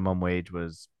think the minimum wage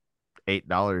was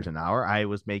 $8 an hour. I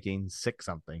was making six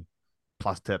something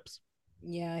plus tips.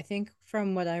 Yeah, I think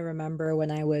from what I remember when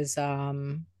I was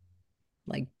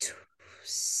like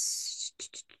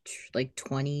like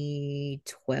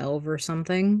 2012 or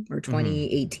something or Mm-hmm.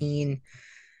 2018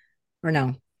 or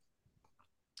no.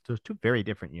 So it's two very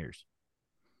different years.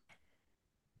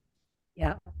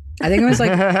 Yeah. I think it was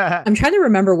like I'm trying to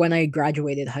remember when I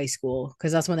graduated high school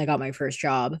because that's when I got my first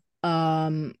job.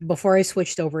 Before I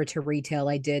switched over to retail,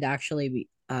 I did actually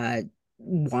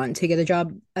want to get a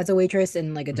job as a waitress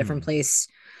in like a different Mhm. place.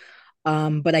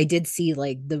 But I did see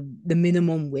like the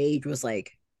minimum wage was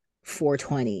like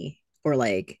 420 or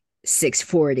like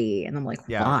 640, and I'm like,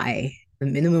 Yeah, why? the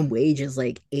minimum wage is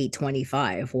like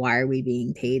 8.25. Why are we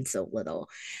being paid so little?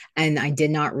 And I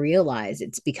did not realize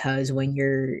it's because when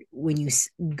you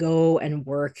go and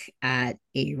work at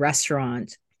a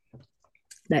restaurant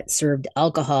that served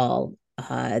alcohol,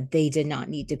 they did not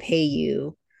need to pay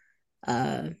you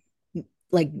uh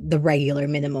like the regular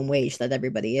minimum wage that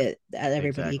everybody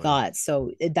Exactly. got.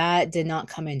 So that did not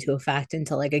come into effect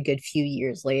until like a good few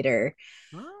years later.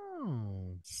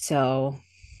 Oh. So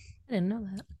I didn't know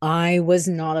that. I was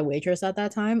not a waitress at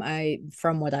that time.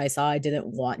 From what I saw, I didn't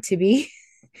want to be.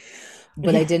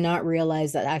 But I did not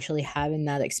realize that actually having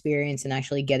that experience and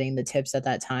actually getting the tips at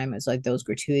that time is like those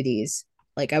gratuities.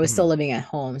 Like I was still living at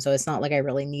home, so it's not like I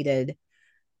really needed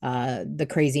the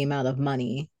crazy amount of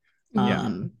money. Yeah.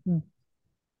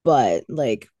 But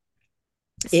like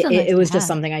It's still nice it to was just have.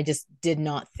 something I just did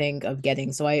not think of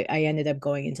getting. So I ended up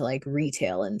going into like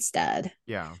retail instead,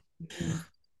 Yeah.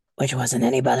 which wasn't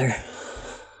any better.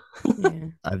 Yeah.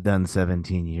 I've done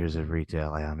 17 years of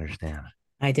retail. I understand.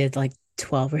 I did like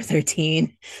 12 or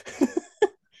 13.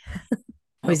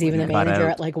 I was even You a got manager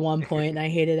out. at like one point and I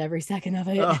hated every second of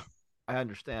it. Oh, I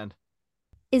understand.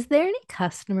 Is there any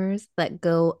customers that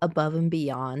go above and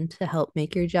beyond to help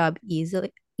make your job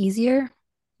easier?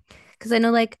 Because I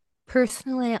know, like,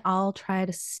 personally, I'll try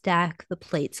to stack the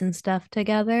plates and stuff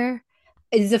together.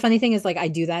 It's the funny thing is like I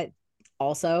do that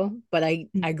also, but I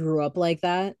grew up like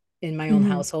that in my own Mhm.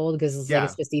 household because it's like Yeah.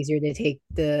 it's just easier to take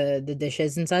the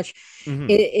dishes and such. Mhm.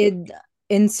 It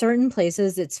in certain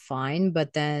places it's fine,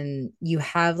 but then you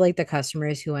have like the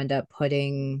customers who end up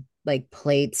putting like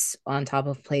plates on top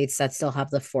of plates that still have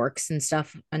the forks and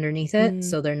stuff underneath it, Mm,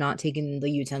 so they're not taking the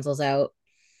utensils out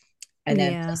and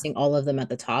then yeah. placing all of them at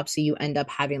the top, so you end up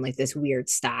having like this weird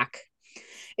stack.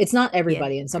 It's not Yeah.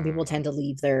 everybody, and some people tend to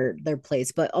leave their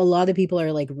plates, but a lot of people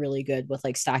are like really good with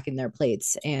like stacking their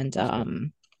plates and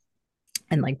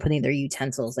like putting their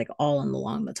utensils like all on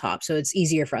along the top, so it's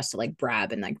easier for us to like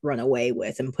grab and like run away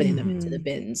with and putting them into the Mhm.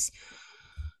 bins.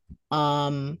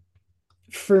 um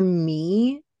for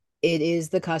me, it is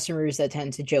the customers that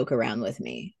tend to joke around with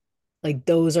me. Like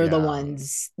those are the Yeah.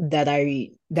 ones that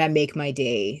make my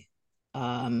day.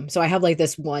 So I have like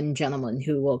this one gentleman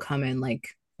who will come in like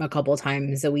a couple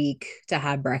times a week to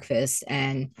have breakfast,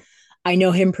 and I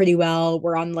know him pretty well.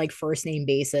 We're on like first name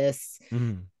basis.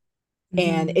 Mhm.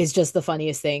 And Mhm. it's just the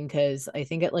funniest thing because I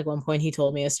think at like one point he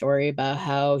told me a story about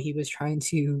how he was trying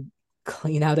to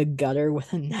clean out a gutter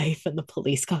with a knife and the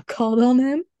police got called on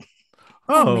him.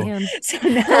 Oh, Oh. man. So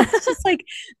now it's just like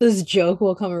this joke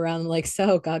will come around like,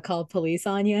 so got called police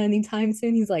on you anytime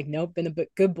soon? He's like, nope, been a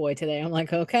good boy today. I'm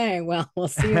like, okay, well, we'll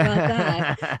see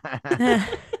about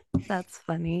that. That's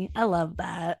funny. I love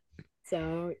that.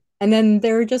 So, and then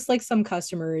there are just like some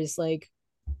customers like,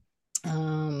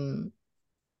 um,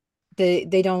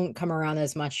 they don't come around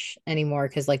as much anymore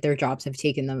because like their jobs have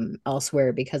taken them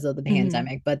elsewhere because of the Mhm.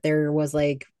 pandemic. But there was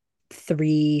like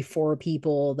 3 4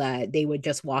 people that they would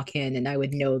just walk in and I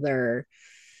would know their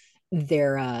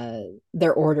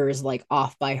orders like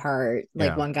off by heart.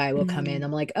 Like Yeah. one guy will come in, Mhm.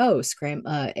 I'm like, oh,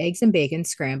 eggs and bacon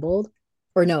scrambled,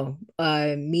 or no,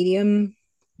 medium,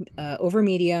 over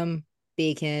medium,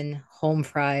 bacon, home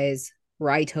fries,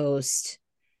 rye toast,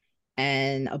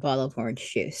 and a bottle of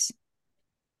orange juice.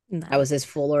 That was his Nice.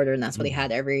 full order, and that's what he Mm.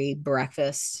 had every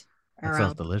breakfast That sounds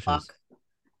around delicious. 1 o'clock.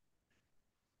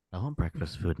 I want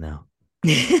breakfast food now.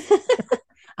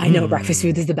 I know breakfast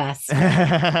food Mm. is the best.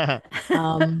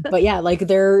 But yeah, like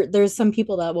there's some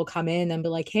people that will come in and be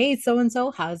like, hey, so and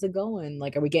so, how's it going?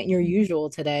 Like, are we getting your Mhm. usual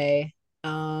today?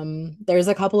 There's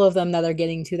a couple of them that are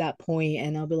getting to that point,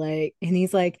 and I'll be like, and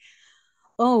he's like,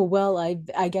 oh, well,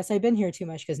 I guess I've been here too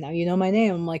much because now you know my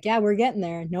name. I'm like, yeah, we're getting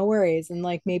there, no worries. And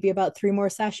like maybe about 3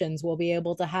 more sessions we'll be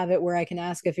able to have it where I can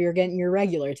ask if you're getting your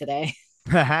regular today.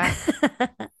 So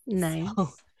Nice.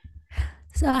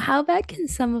 So, how bad can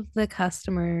some of the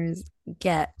customers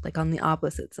get, like on the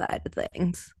opposite side of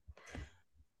things?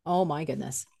 oh my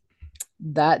goodness,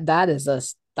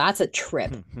 that's a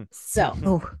trip. So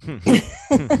Oh,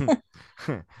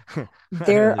 I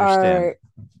there understand. are,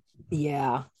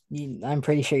 yeah, I'm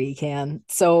pretty sure you can.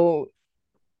 So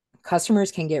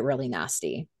customers can get really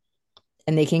nasty,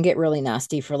 and they can get really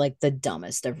nasty for like the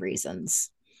dumbest of reasons.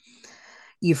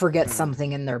 You forget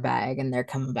something in their bag and they're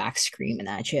coming back screaming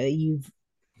at you.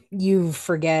 You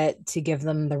forget to give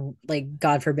them the, like,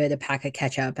 God forbid, a pack of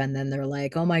ketchup, and then they're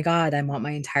like, oh my God, I want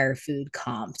my entire food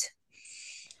comped.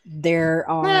 There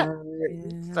are,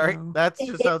 Sorry, yeah. that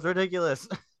just it, sounds ridiculous.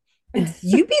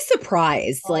 you'd be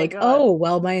surprised, Oh my like, god. oh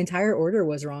well, my entire order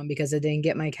was wrong because I didn't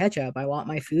get my ketchup. I want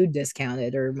my food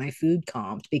discounted or my food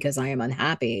comped because I am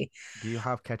unhappy. Do you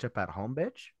have ketchup at home,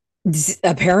 bitch?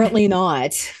 Apparently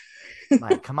not.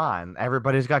 Like, come on,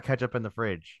 everybody's got ketchup in the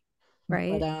fridge.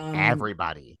 Right. But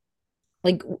Everybody.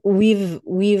 like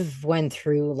we've went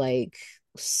through like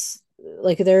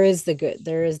there is the good,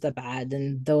 there is the bad,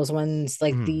 and those ones,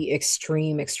 like Mhm. the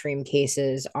extreme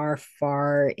cases are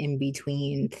far in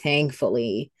between,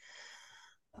 thankfully.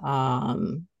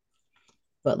 Um,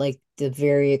 but like the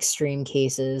very extreme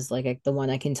cases, like the one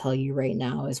I can tell you right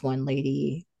now is one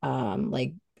lady,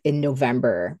 like in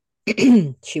November,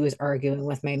 she was arguing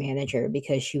with my manager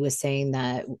because she was saying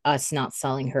that us not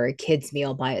selling her a kids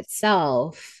meal by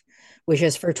itself, which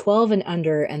is for 12 and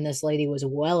under, and this lady was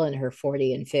well in her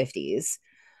 40 and 50s,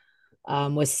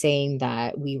 was saying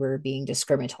that we were being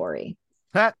discriminatory.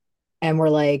 Ha. And we're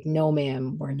like, no,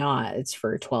 ma'am, we're not. It's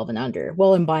for 12 and under.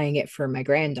 Well, I'm buying it for my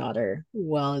granddaughter.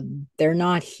 Well, they're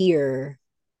not here.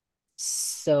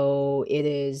 So it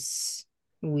is,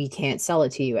 we can't sell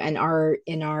it to you. And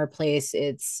in our place,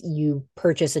 it's you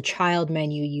purchase a child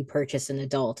menu, you purchase an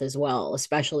adult as well,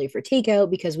 especially for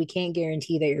takeout, because we can't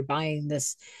guarantee that you're buying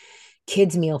this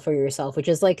kids meal for yourself, which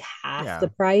is like half Yeah. the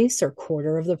price or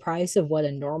quarter of the price of what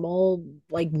a normal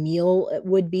like meal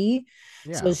would be.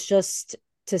 So Yeah. it's just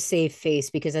to save face,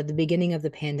 because at the beginning of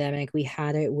the pandemic we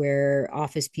had it where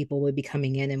office people would be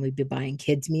coming in and we'd be buying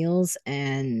kids meals,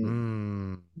 and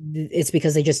Mm. it's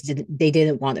because they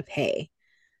didn't want to pay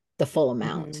the full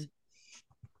amount.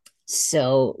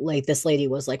 So like this lady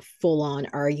was like full on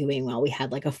arguing while we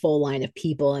had like a full line of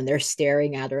people, and they're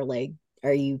staring at her like,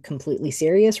 are you completely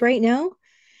serious right now?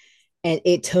 And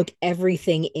it took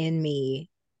everything in me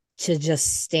to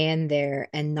just stand there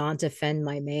and not defend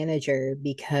my manager,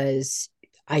 because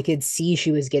I could see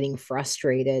she was getting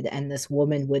frustrated and this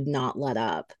woman would not let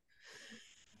up.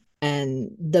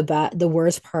 And the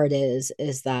worst part is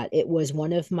that it was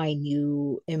one of my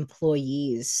new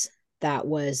employees that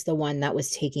was the one that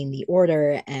was taking the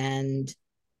order, and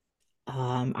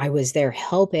I was there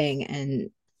helping, and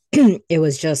it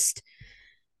was just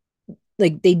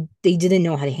like they didn't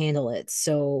know how to handle it.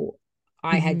 So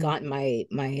I had gotten my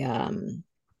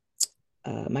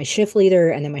shift leader,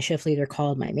 and then my shift leader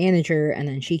called my manager, and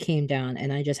then she came down,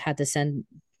 and I just had to send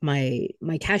my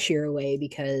cashier away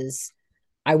because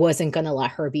I wasn't going to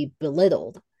let her be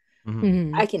belittled.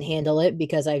 Mhm. I can handle it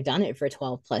because I've done it for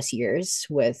 12 plus years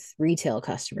with retail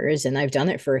customers, and I've done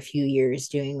it for a few years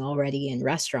doing already in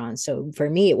restaurants. So for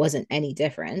me, it wasn't any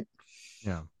different.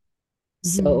 Yeah.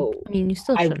 So I mean, you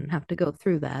still I, shouldn't have to go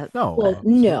through that. No. well,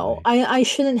 no, Absolutely. I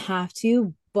shouldn't have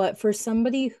to, but for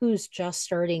somebody who's just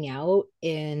starting out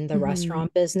in the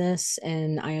restaurant business,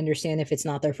 and I understand if it's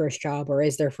not their first job or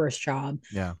is their first job,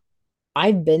 Yeah.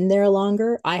 I've been there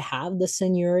longer. I have the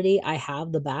seniority, I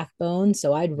have the backbone.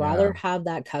 So I'd rather Yeah. have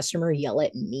that customer yell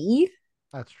at me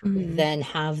That's true. than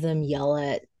have them yell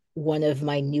at one of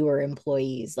my newer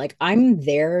employees. Like I'm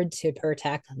there to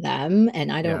protect them,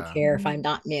 and I don't Yeah. care if I'm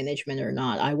not management or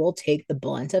not. I will take the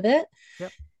blunt of it.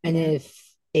 Yep. And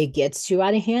if it gets too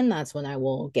out of hand, that's when I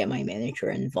will get my manager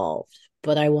involved.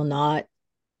 But I will not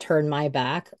turn my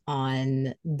back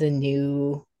on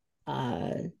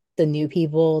uh the new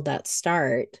people that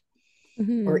start,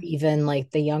 or even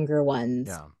like the younger ones.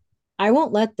 Yeah. I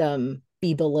won't let them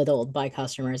be belittled by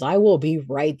customers. I will be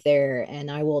right there,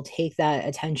 and I will take that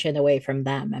attention away from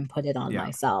them and put it on Yeah.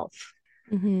 myself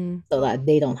so that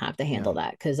they don't have to handle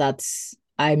Yeah. that. Cause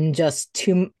I'm just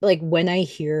too, like, when I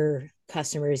hear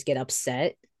customers get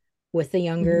upset with the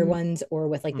younger ones or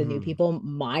with like the new Mhm. people,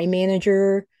 my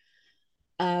manager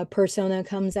persona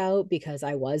comes out, because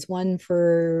I was one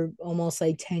for almost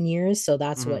like 10 years. So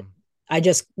that's what Mhm. I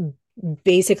just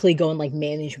basically go in like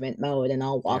management mode, and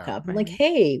I'll walk Yeah. up and like,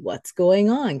 hey, what's going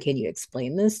on? Can you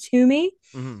explain this to me?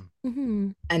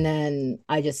 Mhm. And then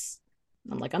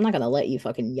I'm like, I'm not gonna let you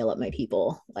fucking yell at my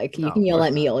people. Like No, you can of yell course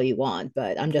at me not. all you want,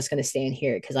 but I'm just gonna stand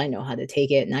here because I know how to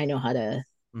take it, and I know how to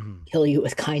Mhm. kill you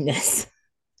with kindness,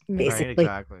 Right. basically.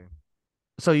 Exactly.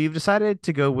 So you've decided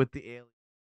to go with the alien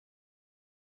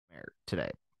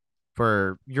today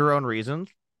for your own reasons.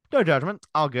 No judgment,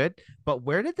 all good. But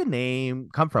where did the name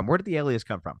come from? Where did the alias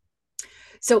come from?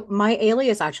 So my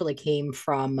alias actually came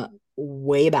from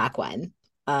way back when.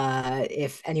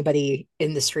 If anybody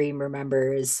in the stream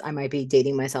remembers, I might be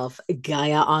dating myself,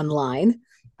 Gaia Online.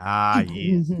 Ah,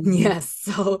 yes. Yes.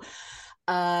 So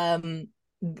um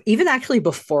even actually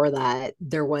before that,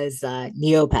 there was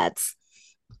Neopets.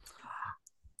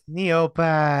 Yes.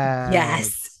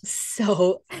 Neopets.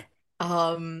 So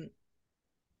um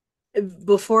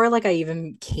before like I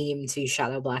even came to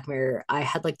Shadow Black Mirror, I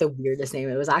had like the weirdest name.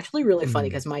 It was actually really funny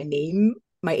Mhm. because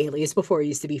my alias before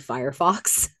used to be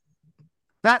Firefox,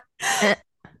 That.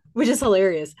 which is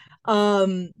hilarious.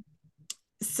 Um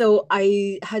So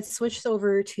I had switched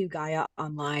over to Gaia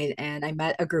Online, and I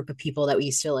met a group of people that we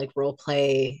used to like role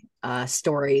play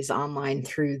stories online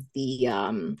through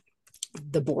the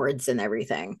boards and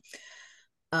everything.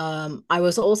 I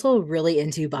was also really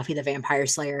into Buffy the Vampire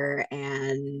Slayer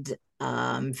and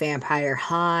Vampire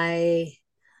High,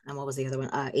 and what was the other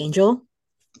one? Angel.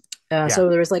 Yeah. So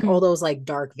there was like all Mm. those like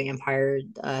dark vampire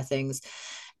things,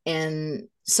 and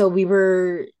so we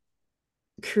were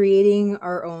creating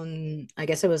our own. I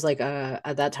guess it was like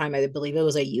at that time I believe it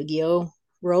was a Yu-Gi-Oh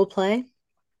role play,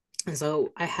 and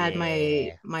so I had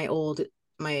Yeah.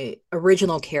 my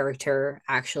original character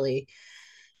actually,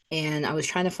 and I was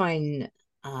trying to find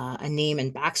a name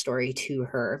and backstory to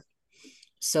her.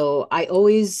 So I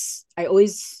always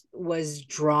was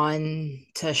drawn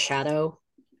to Shadow.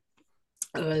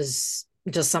 It was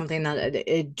just something that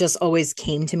it just always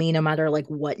came to me, no matter like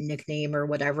what nickname or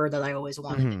whatever that I always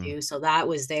wanted to Mhm. do. So that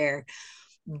was there,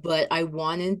 but I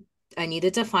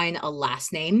needed to find a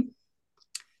last name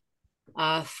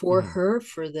for Mhm. her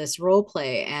for this role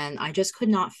play, and I just could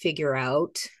not figure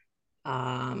out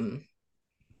um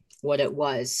what it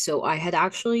was. So I had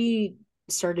actually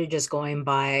started just going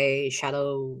by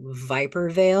Shadow Viper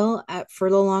Veil for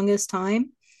the longest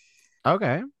time.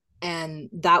 Okay. And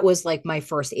that was like my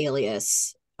first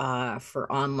alias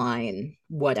for online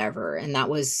whatever. And that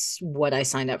was what I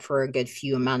signed up for a good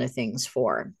few amount of things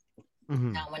for.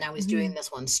 Mhm. Now, when I was doing Mhm.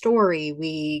 this one story,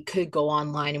 we could go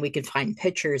online and we could find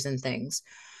pictures and things.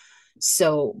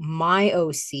 So my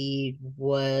OC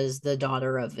was the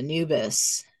daughter of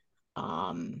Anubis,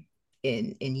 um,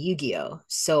 in Yu-Gi-Oh.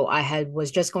 So I had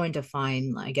was just going to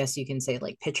find, I guess you can say,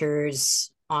 like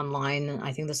pictures online.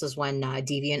 I think this is when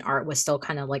Deviant Art was still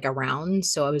kind of like around.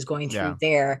 So I was going through Yeah.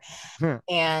 there,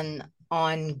 and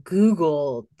on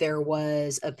Google there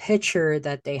was a picture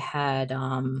that they had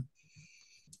that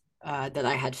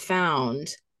I had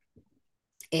found,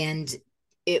 and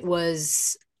it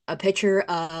was a picture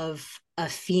of a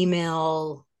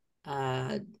female,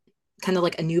 uh, kind of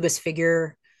like Anubis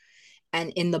figure,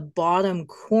 and in the bottom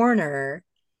corner,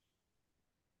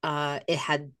 it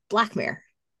had Blackmare.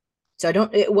 So I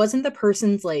don't. It wasn't the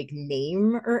person's like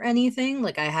name or anything.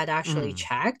 Like I had actually Mhm.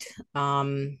 checked.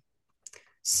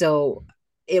 So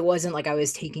it wasn't like I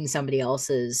was taking somebody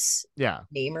else's Yeah.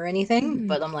 name or anything. Mhm.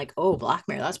 But I'm like, oh,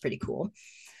 Blackmare, that's pretty cool.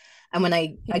 And when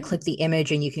I Yeah. clicked the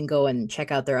image and you can go and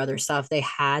check out their other stuff, they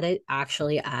had it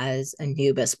actually as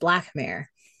Anubis Blackmare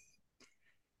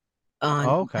on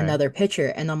Okay. another picture.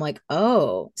 And I'm like,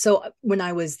 oh. So when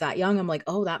I was that young, I'm like,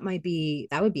 oh, that would be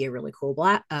a really cool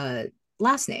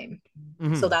last name.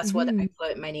 So Mhm. that's what I Mhm.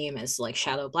 put my name as, like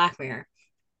Shadow Blackmare.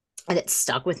 And it's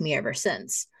stuck with me ever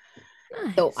since.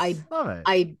 So Nice. Love it.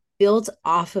 I built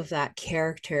off of that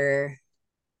character.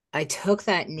 I took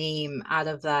that name out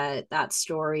of that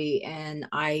story, and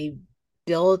I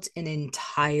built an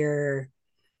entire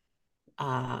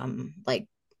like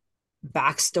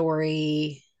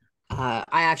backstory. I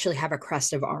actually have a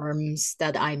crest of arms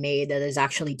that I made that is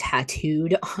actually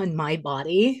tattooed on my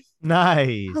body. Oh,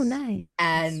 Nice. nice.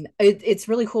 And it's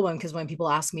really cool one because when people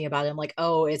ask me about it, I'm like,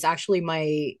 oh, it's actually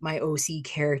my OC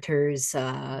character's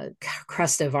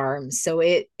crest of arms. So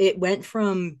it went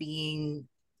from being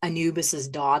Anubis's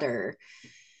daughter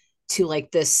to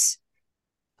like this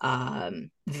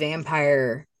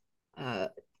vampire uh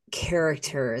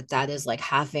character that is like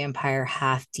half vampire,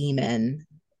 half demon,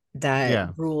 that Yeah.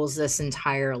 rules this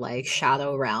entire like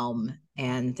shadow realm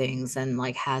and things, and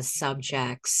like has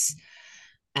subjects,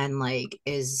 and like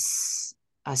is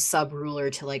a sub ruler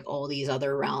to like all these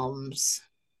other realms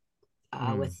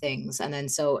with Mhm. things. And then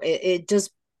so it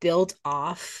just built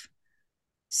off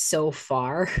so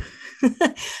far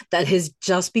that has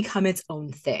just become its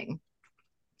own thing.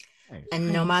 Nice.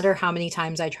 And no Nice. matter how many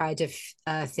times I tried to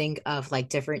think of like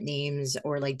different names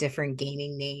or like different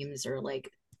gaming names, or like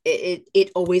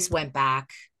it always went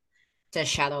back to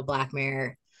Shadow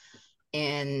Blackmare,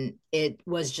 and it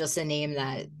was just a name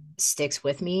that sticks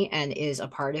with me and is a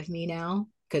part of me now,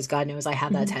 because God knows I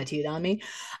have that Mhm. tattooed on me.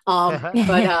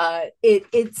 But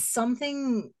it's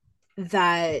something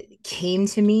that came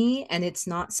to me, and it's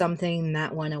not something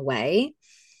that went away,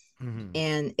 Mhm.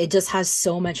 and it just has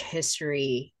so much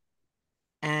history,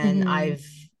 and Mhm. I've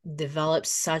developed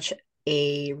such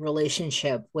a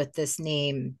relationship with this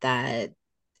name that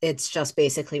it's just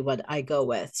basically what I go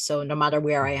with. So no matter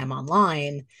where I am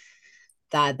online,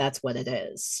 that's what it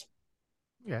is.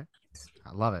 Yeah.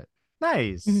 I love it.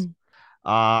 Nice. Mhm.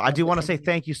 I Love do the want to say community.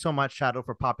 thank you so much, Shadow,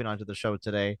 for popping onto the show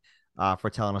today, for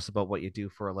telling us about what you do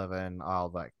for a living, all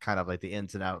that kind of like the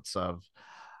ins and outs of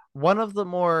one of the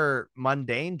more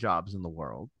mundane jobs in the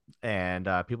world, and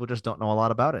people just don't know a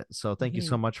lot about it. So thank you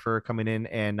so much for coming in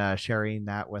and sharing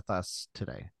that with us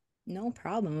today. No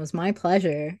problem. It was my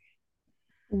pleasure.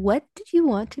 What did you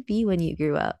want to be when you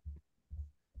grew up?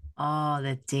 Oh,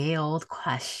 the day old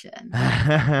question.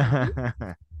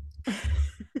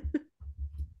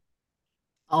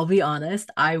 I'll be honest,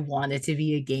 I wanted to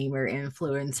be a gamer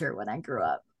influencer when I grew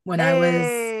up. When I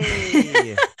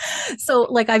was so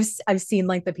like I've seen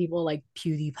like the people like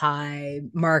PewDiePie,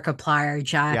 Markiplier,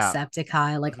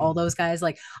 Jacksepticeye, like all those guys.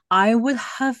 Like I would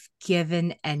have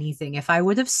given anything if I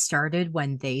would have started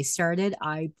when they started.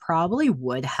 I probably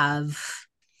would have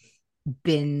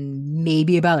been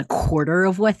maybe about a quarter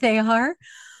of what they are.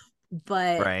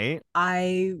 But right.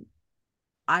 I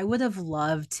would have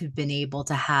loved to have been able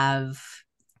to have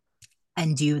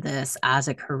and do this as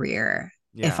a career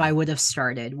if I would have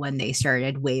started when they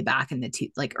started way back in the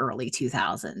early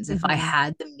 2000s. If I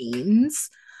had the means,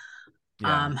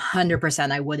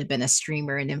 100% I would have been a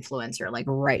streamer and influencer like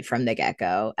right from the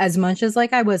get-go. As much as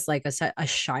like I was like a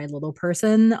shy little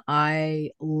person,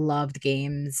 I loved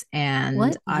games and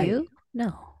What? You?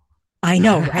 No. I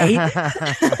know,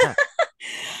 right?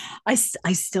 I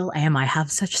still am. I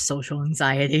have such social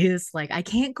anxieties. Like I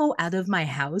can't go out of my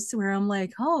house where I'm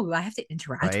like, oh, I have to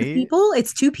interact with people.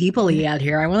 It's too people-y out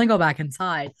here. I want to go back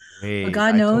inside. But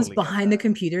God knows behind the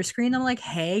computer screen, I'm like,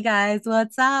 hey guys,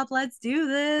 what's up? Let's do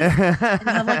this. And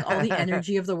have like all the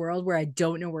energy of the world where I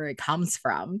don't know where it comes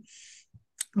from.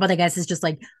 But I guess it's just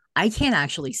like I can't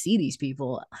actually see these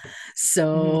people.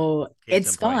 So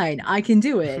it's fine. I can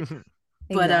do it.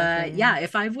 But yeah,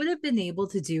 if I would have been able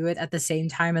to do it at the same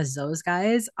time as those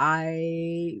guys,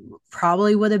 I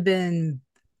probably would have been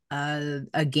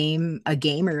a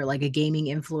gamer, like a gaming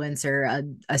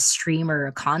influencer, a streamer,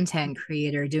 a content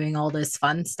creator, doing all this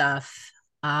fun stuff.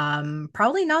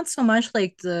 Probably not so much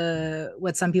like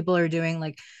what some people are doing.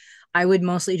 Like I would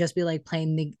mostly just be like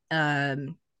playing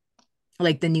the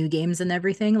like the new games and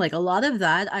everything. Like a lot of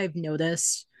that I've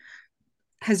noticed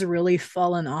has really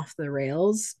fallen off the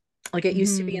rails. Like it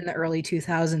used to be in the early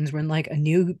 2000s when like a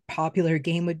new popular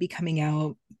game would be coming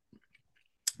out.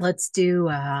 Let's do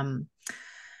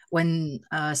when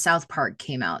South Park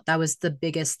came out. That was the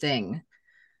biggest thing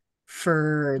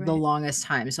for the longest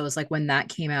time. So it's like when that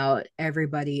came out,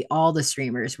 everybody, all the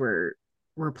streamers were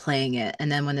playing it.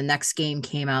 And then when the next game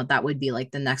came out, that would be like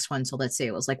the next one. So let's say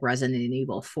it was like Resident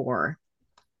Evil 4.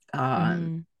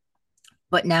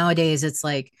 But nowadays it's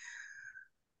like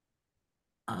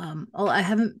well, I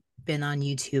haven't been on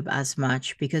YouTube as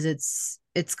much because it's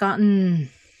gotten,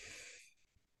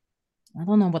 I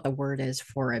don't know what the word is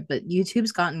for it, but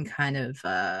YouTube's gotten kind of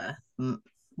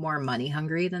more money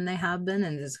hungry than they have been,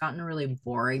 and it's gotten really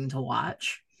boring to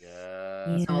watch.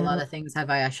 So a lot of things have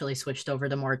I actually switched over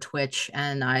to more Twitch,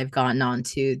 and I've gotten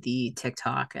onto the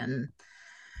TikTok and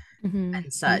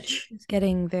such. It's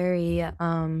getting very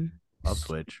Love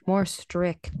Twitch. more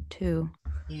strict too.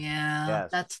 Yeah,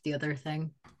 that's the other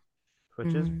thing.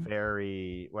 Twitch is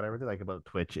very, what I really like about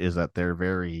Twitch is that they're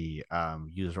very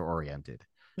user oriented.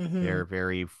 They're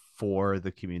very for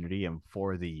the community and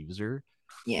for the user.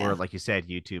 Yeah. Or like you said,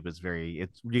 YouTube is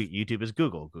YouTube is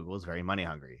Google. Google is very money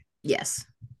hungry. Yes.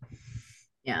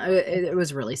 Yeah, it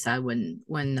was really sad when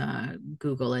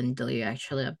Google and Dilly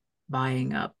actually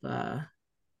buying up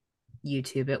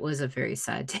YouTube. It was a very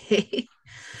sad day.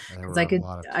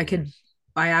 Because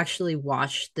I actually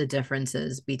watched the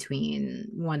differences between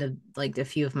one of like the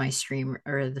few of my stream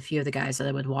or the few of the guys that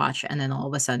I would watch, and then all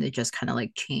of a sudden it just kind of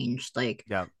like changed. Like,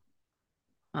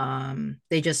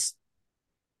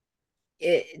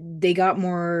 they got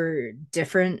more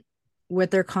different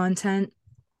with their content.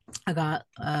 I got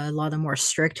a lot of more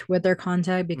strict with their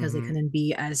content because they couldn't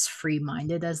be as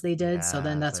free-minded as they did. So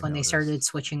then that's when they started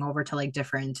switching over to like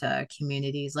different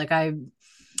communities. Like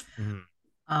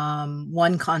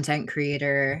one content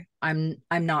creator, I'm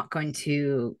not going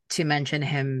to mention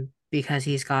him because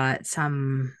he's got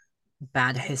some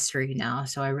bad history now,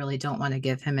 so I really don't want to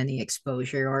give him any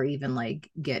exposure or even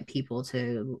like get people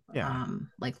to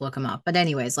like look him up. But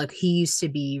anyways, like he used to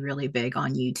be really big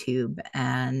on YouTube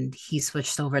and he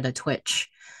switched over to Twitch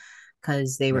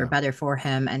because they were better for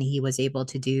him, and he was able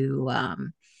to do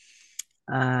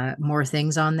more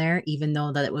things on there, even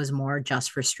though that it was more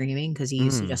just for streaming, because he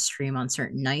used to just stream on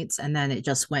certain nights, and then it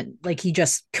just went like he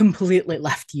just completely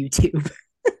left YouTube.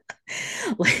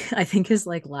 Like I think his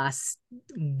like last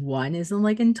one is in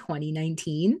like in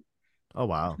 2019. Oh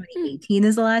wow. 2018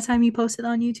 is the last time he posted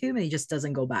on YouTube, and he just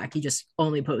doesn't go back. He just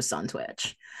only posts on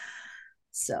Twitch.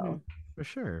 So for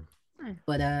sure.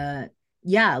 But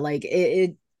yeah, like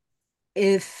it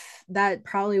if that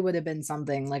probably would have been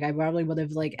something like I probably would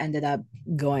have like ended up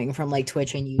going from like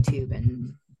Twitch and YouTube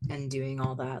and doing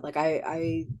all that. Like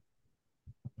I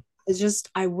it's just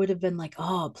I would have been like,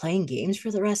 oh, playing games for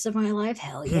the rest of my life.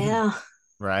 Hell yeah.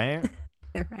 Right?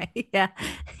 Right. Yeah.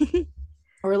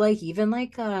 Or like even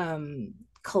like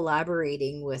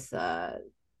collaborating with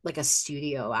like a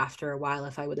studio after a while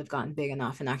if I would have gotten big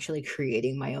enough and actually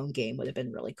creating my own game would have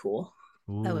been really cool.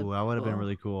 Ooh, That that would would be have been cool.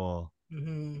 really cool.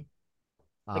 Mm-hmm.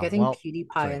 Like I think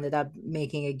PewDiePie ended up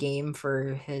making a game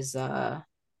for his for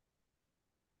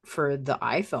the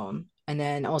iPhone. And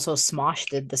then also Smosh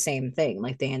did the same thing.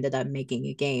 Like they ended up making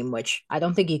a game, which I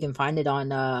don't think you can find it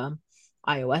on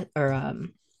iOS or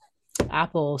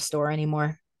Apple Store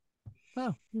anymore.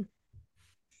 Oh.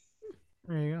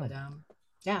 There you go. But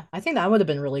yeah, I think that would have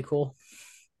been really cool.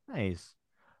 Nice.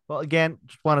 Well, again,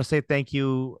 just want to say thank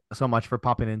you so much for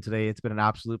popping in today. It's been an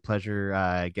absolute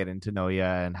pleasure getting to know you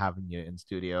and having you in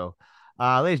studio.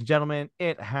 Ladies and gentlemen,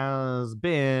 it has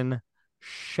been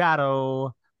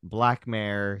Shadow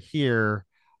Blackmare here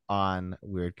on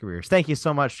Weird Careers. Thank you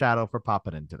so much, Shadow, for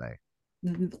popping in today.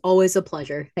 Always a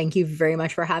pleasure. Thank you very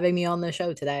much for having me on the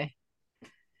show today.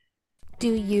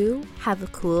 Do you have a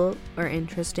cool or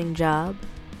interesting job?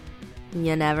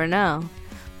 You never know.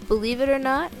 Believe it or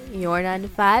not, your 9 to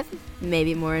 5 may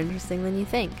be more interesting than you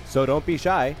think. So don't be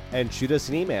shy and shoot us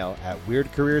an email at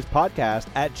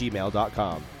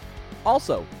weirdcareerspodcast@gmail.com.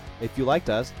 Also, if you liked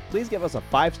us, please give us a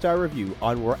 5-star review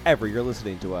on wherever you're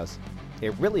listening to us.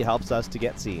 It really helps us to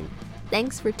get seen.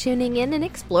 Thanks for tuning in and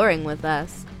exploring with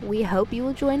us. We hope you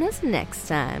will join us next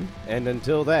time. And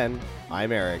until then,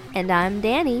 I'm Eric. And I'm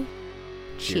Danny.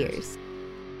 Cheers. Cheers.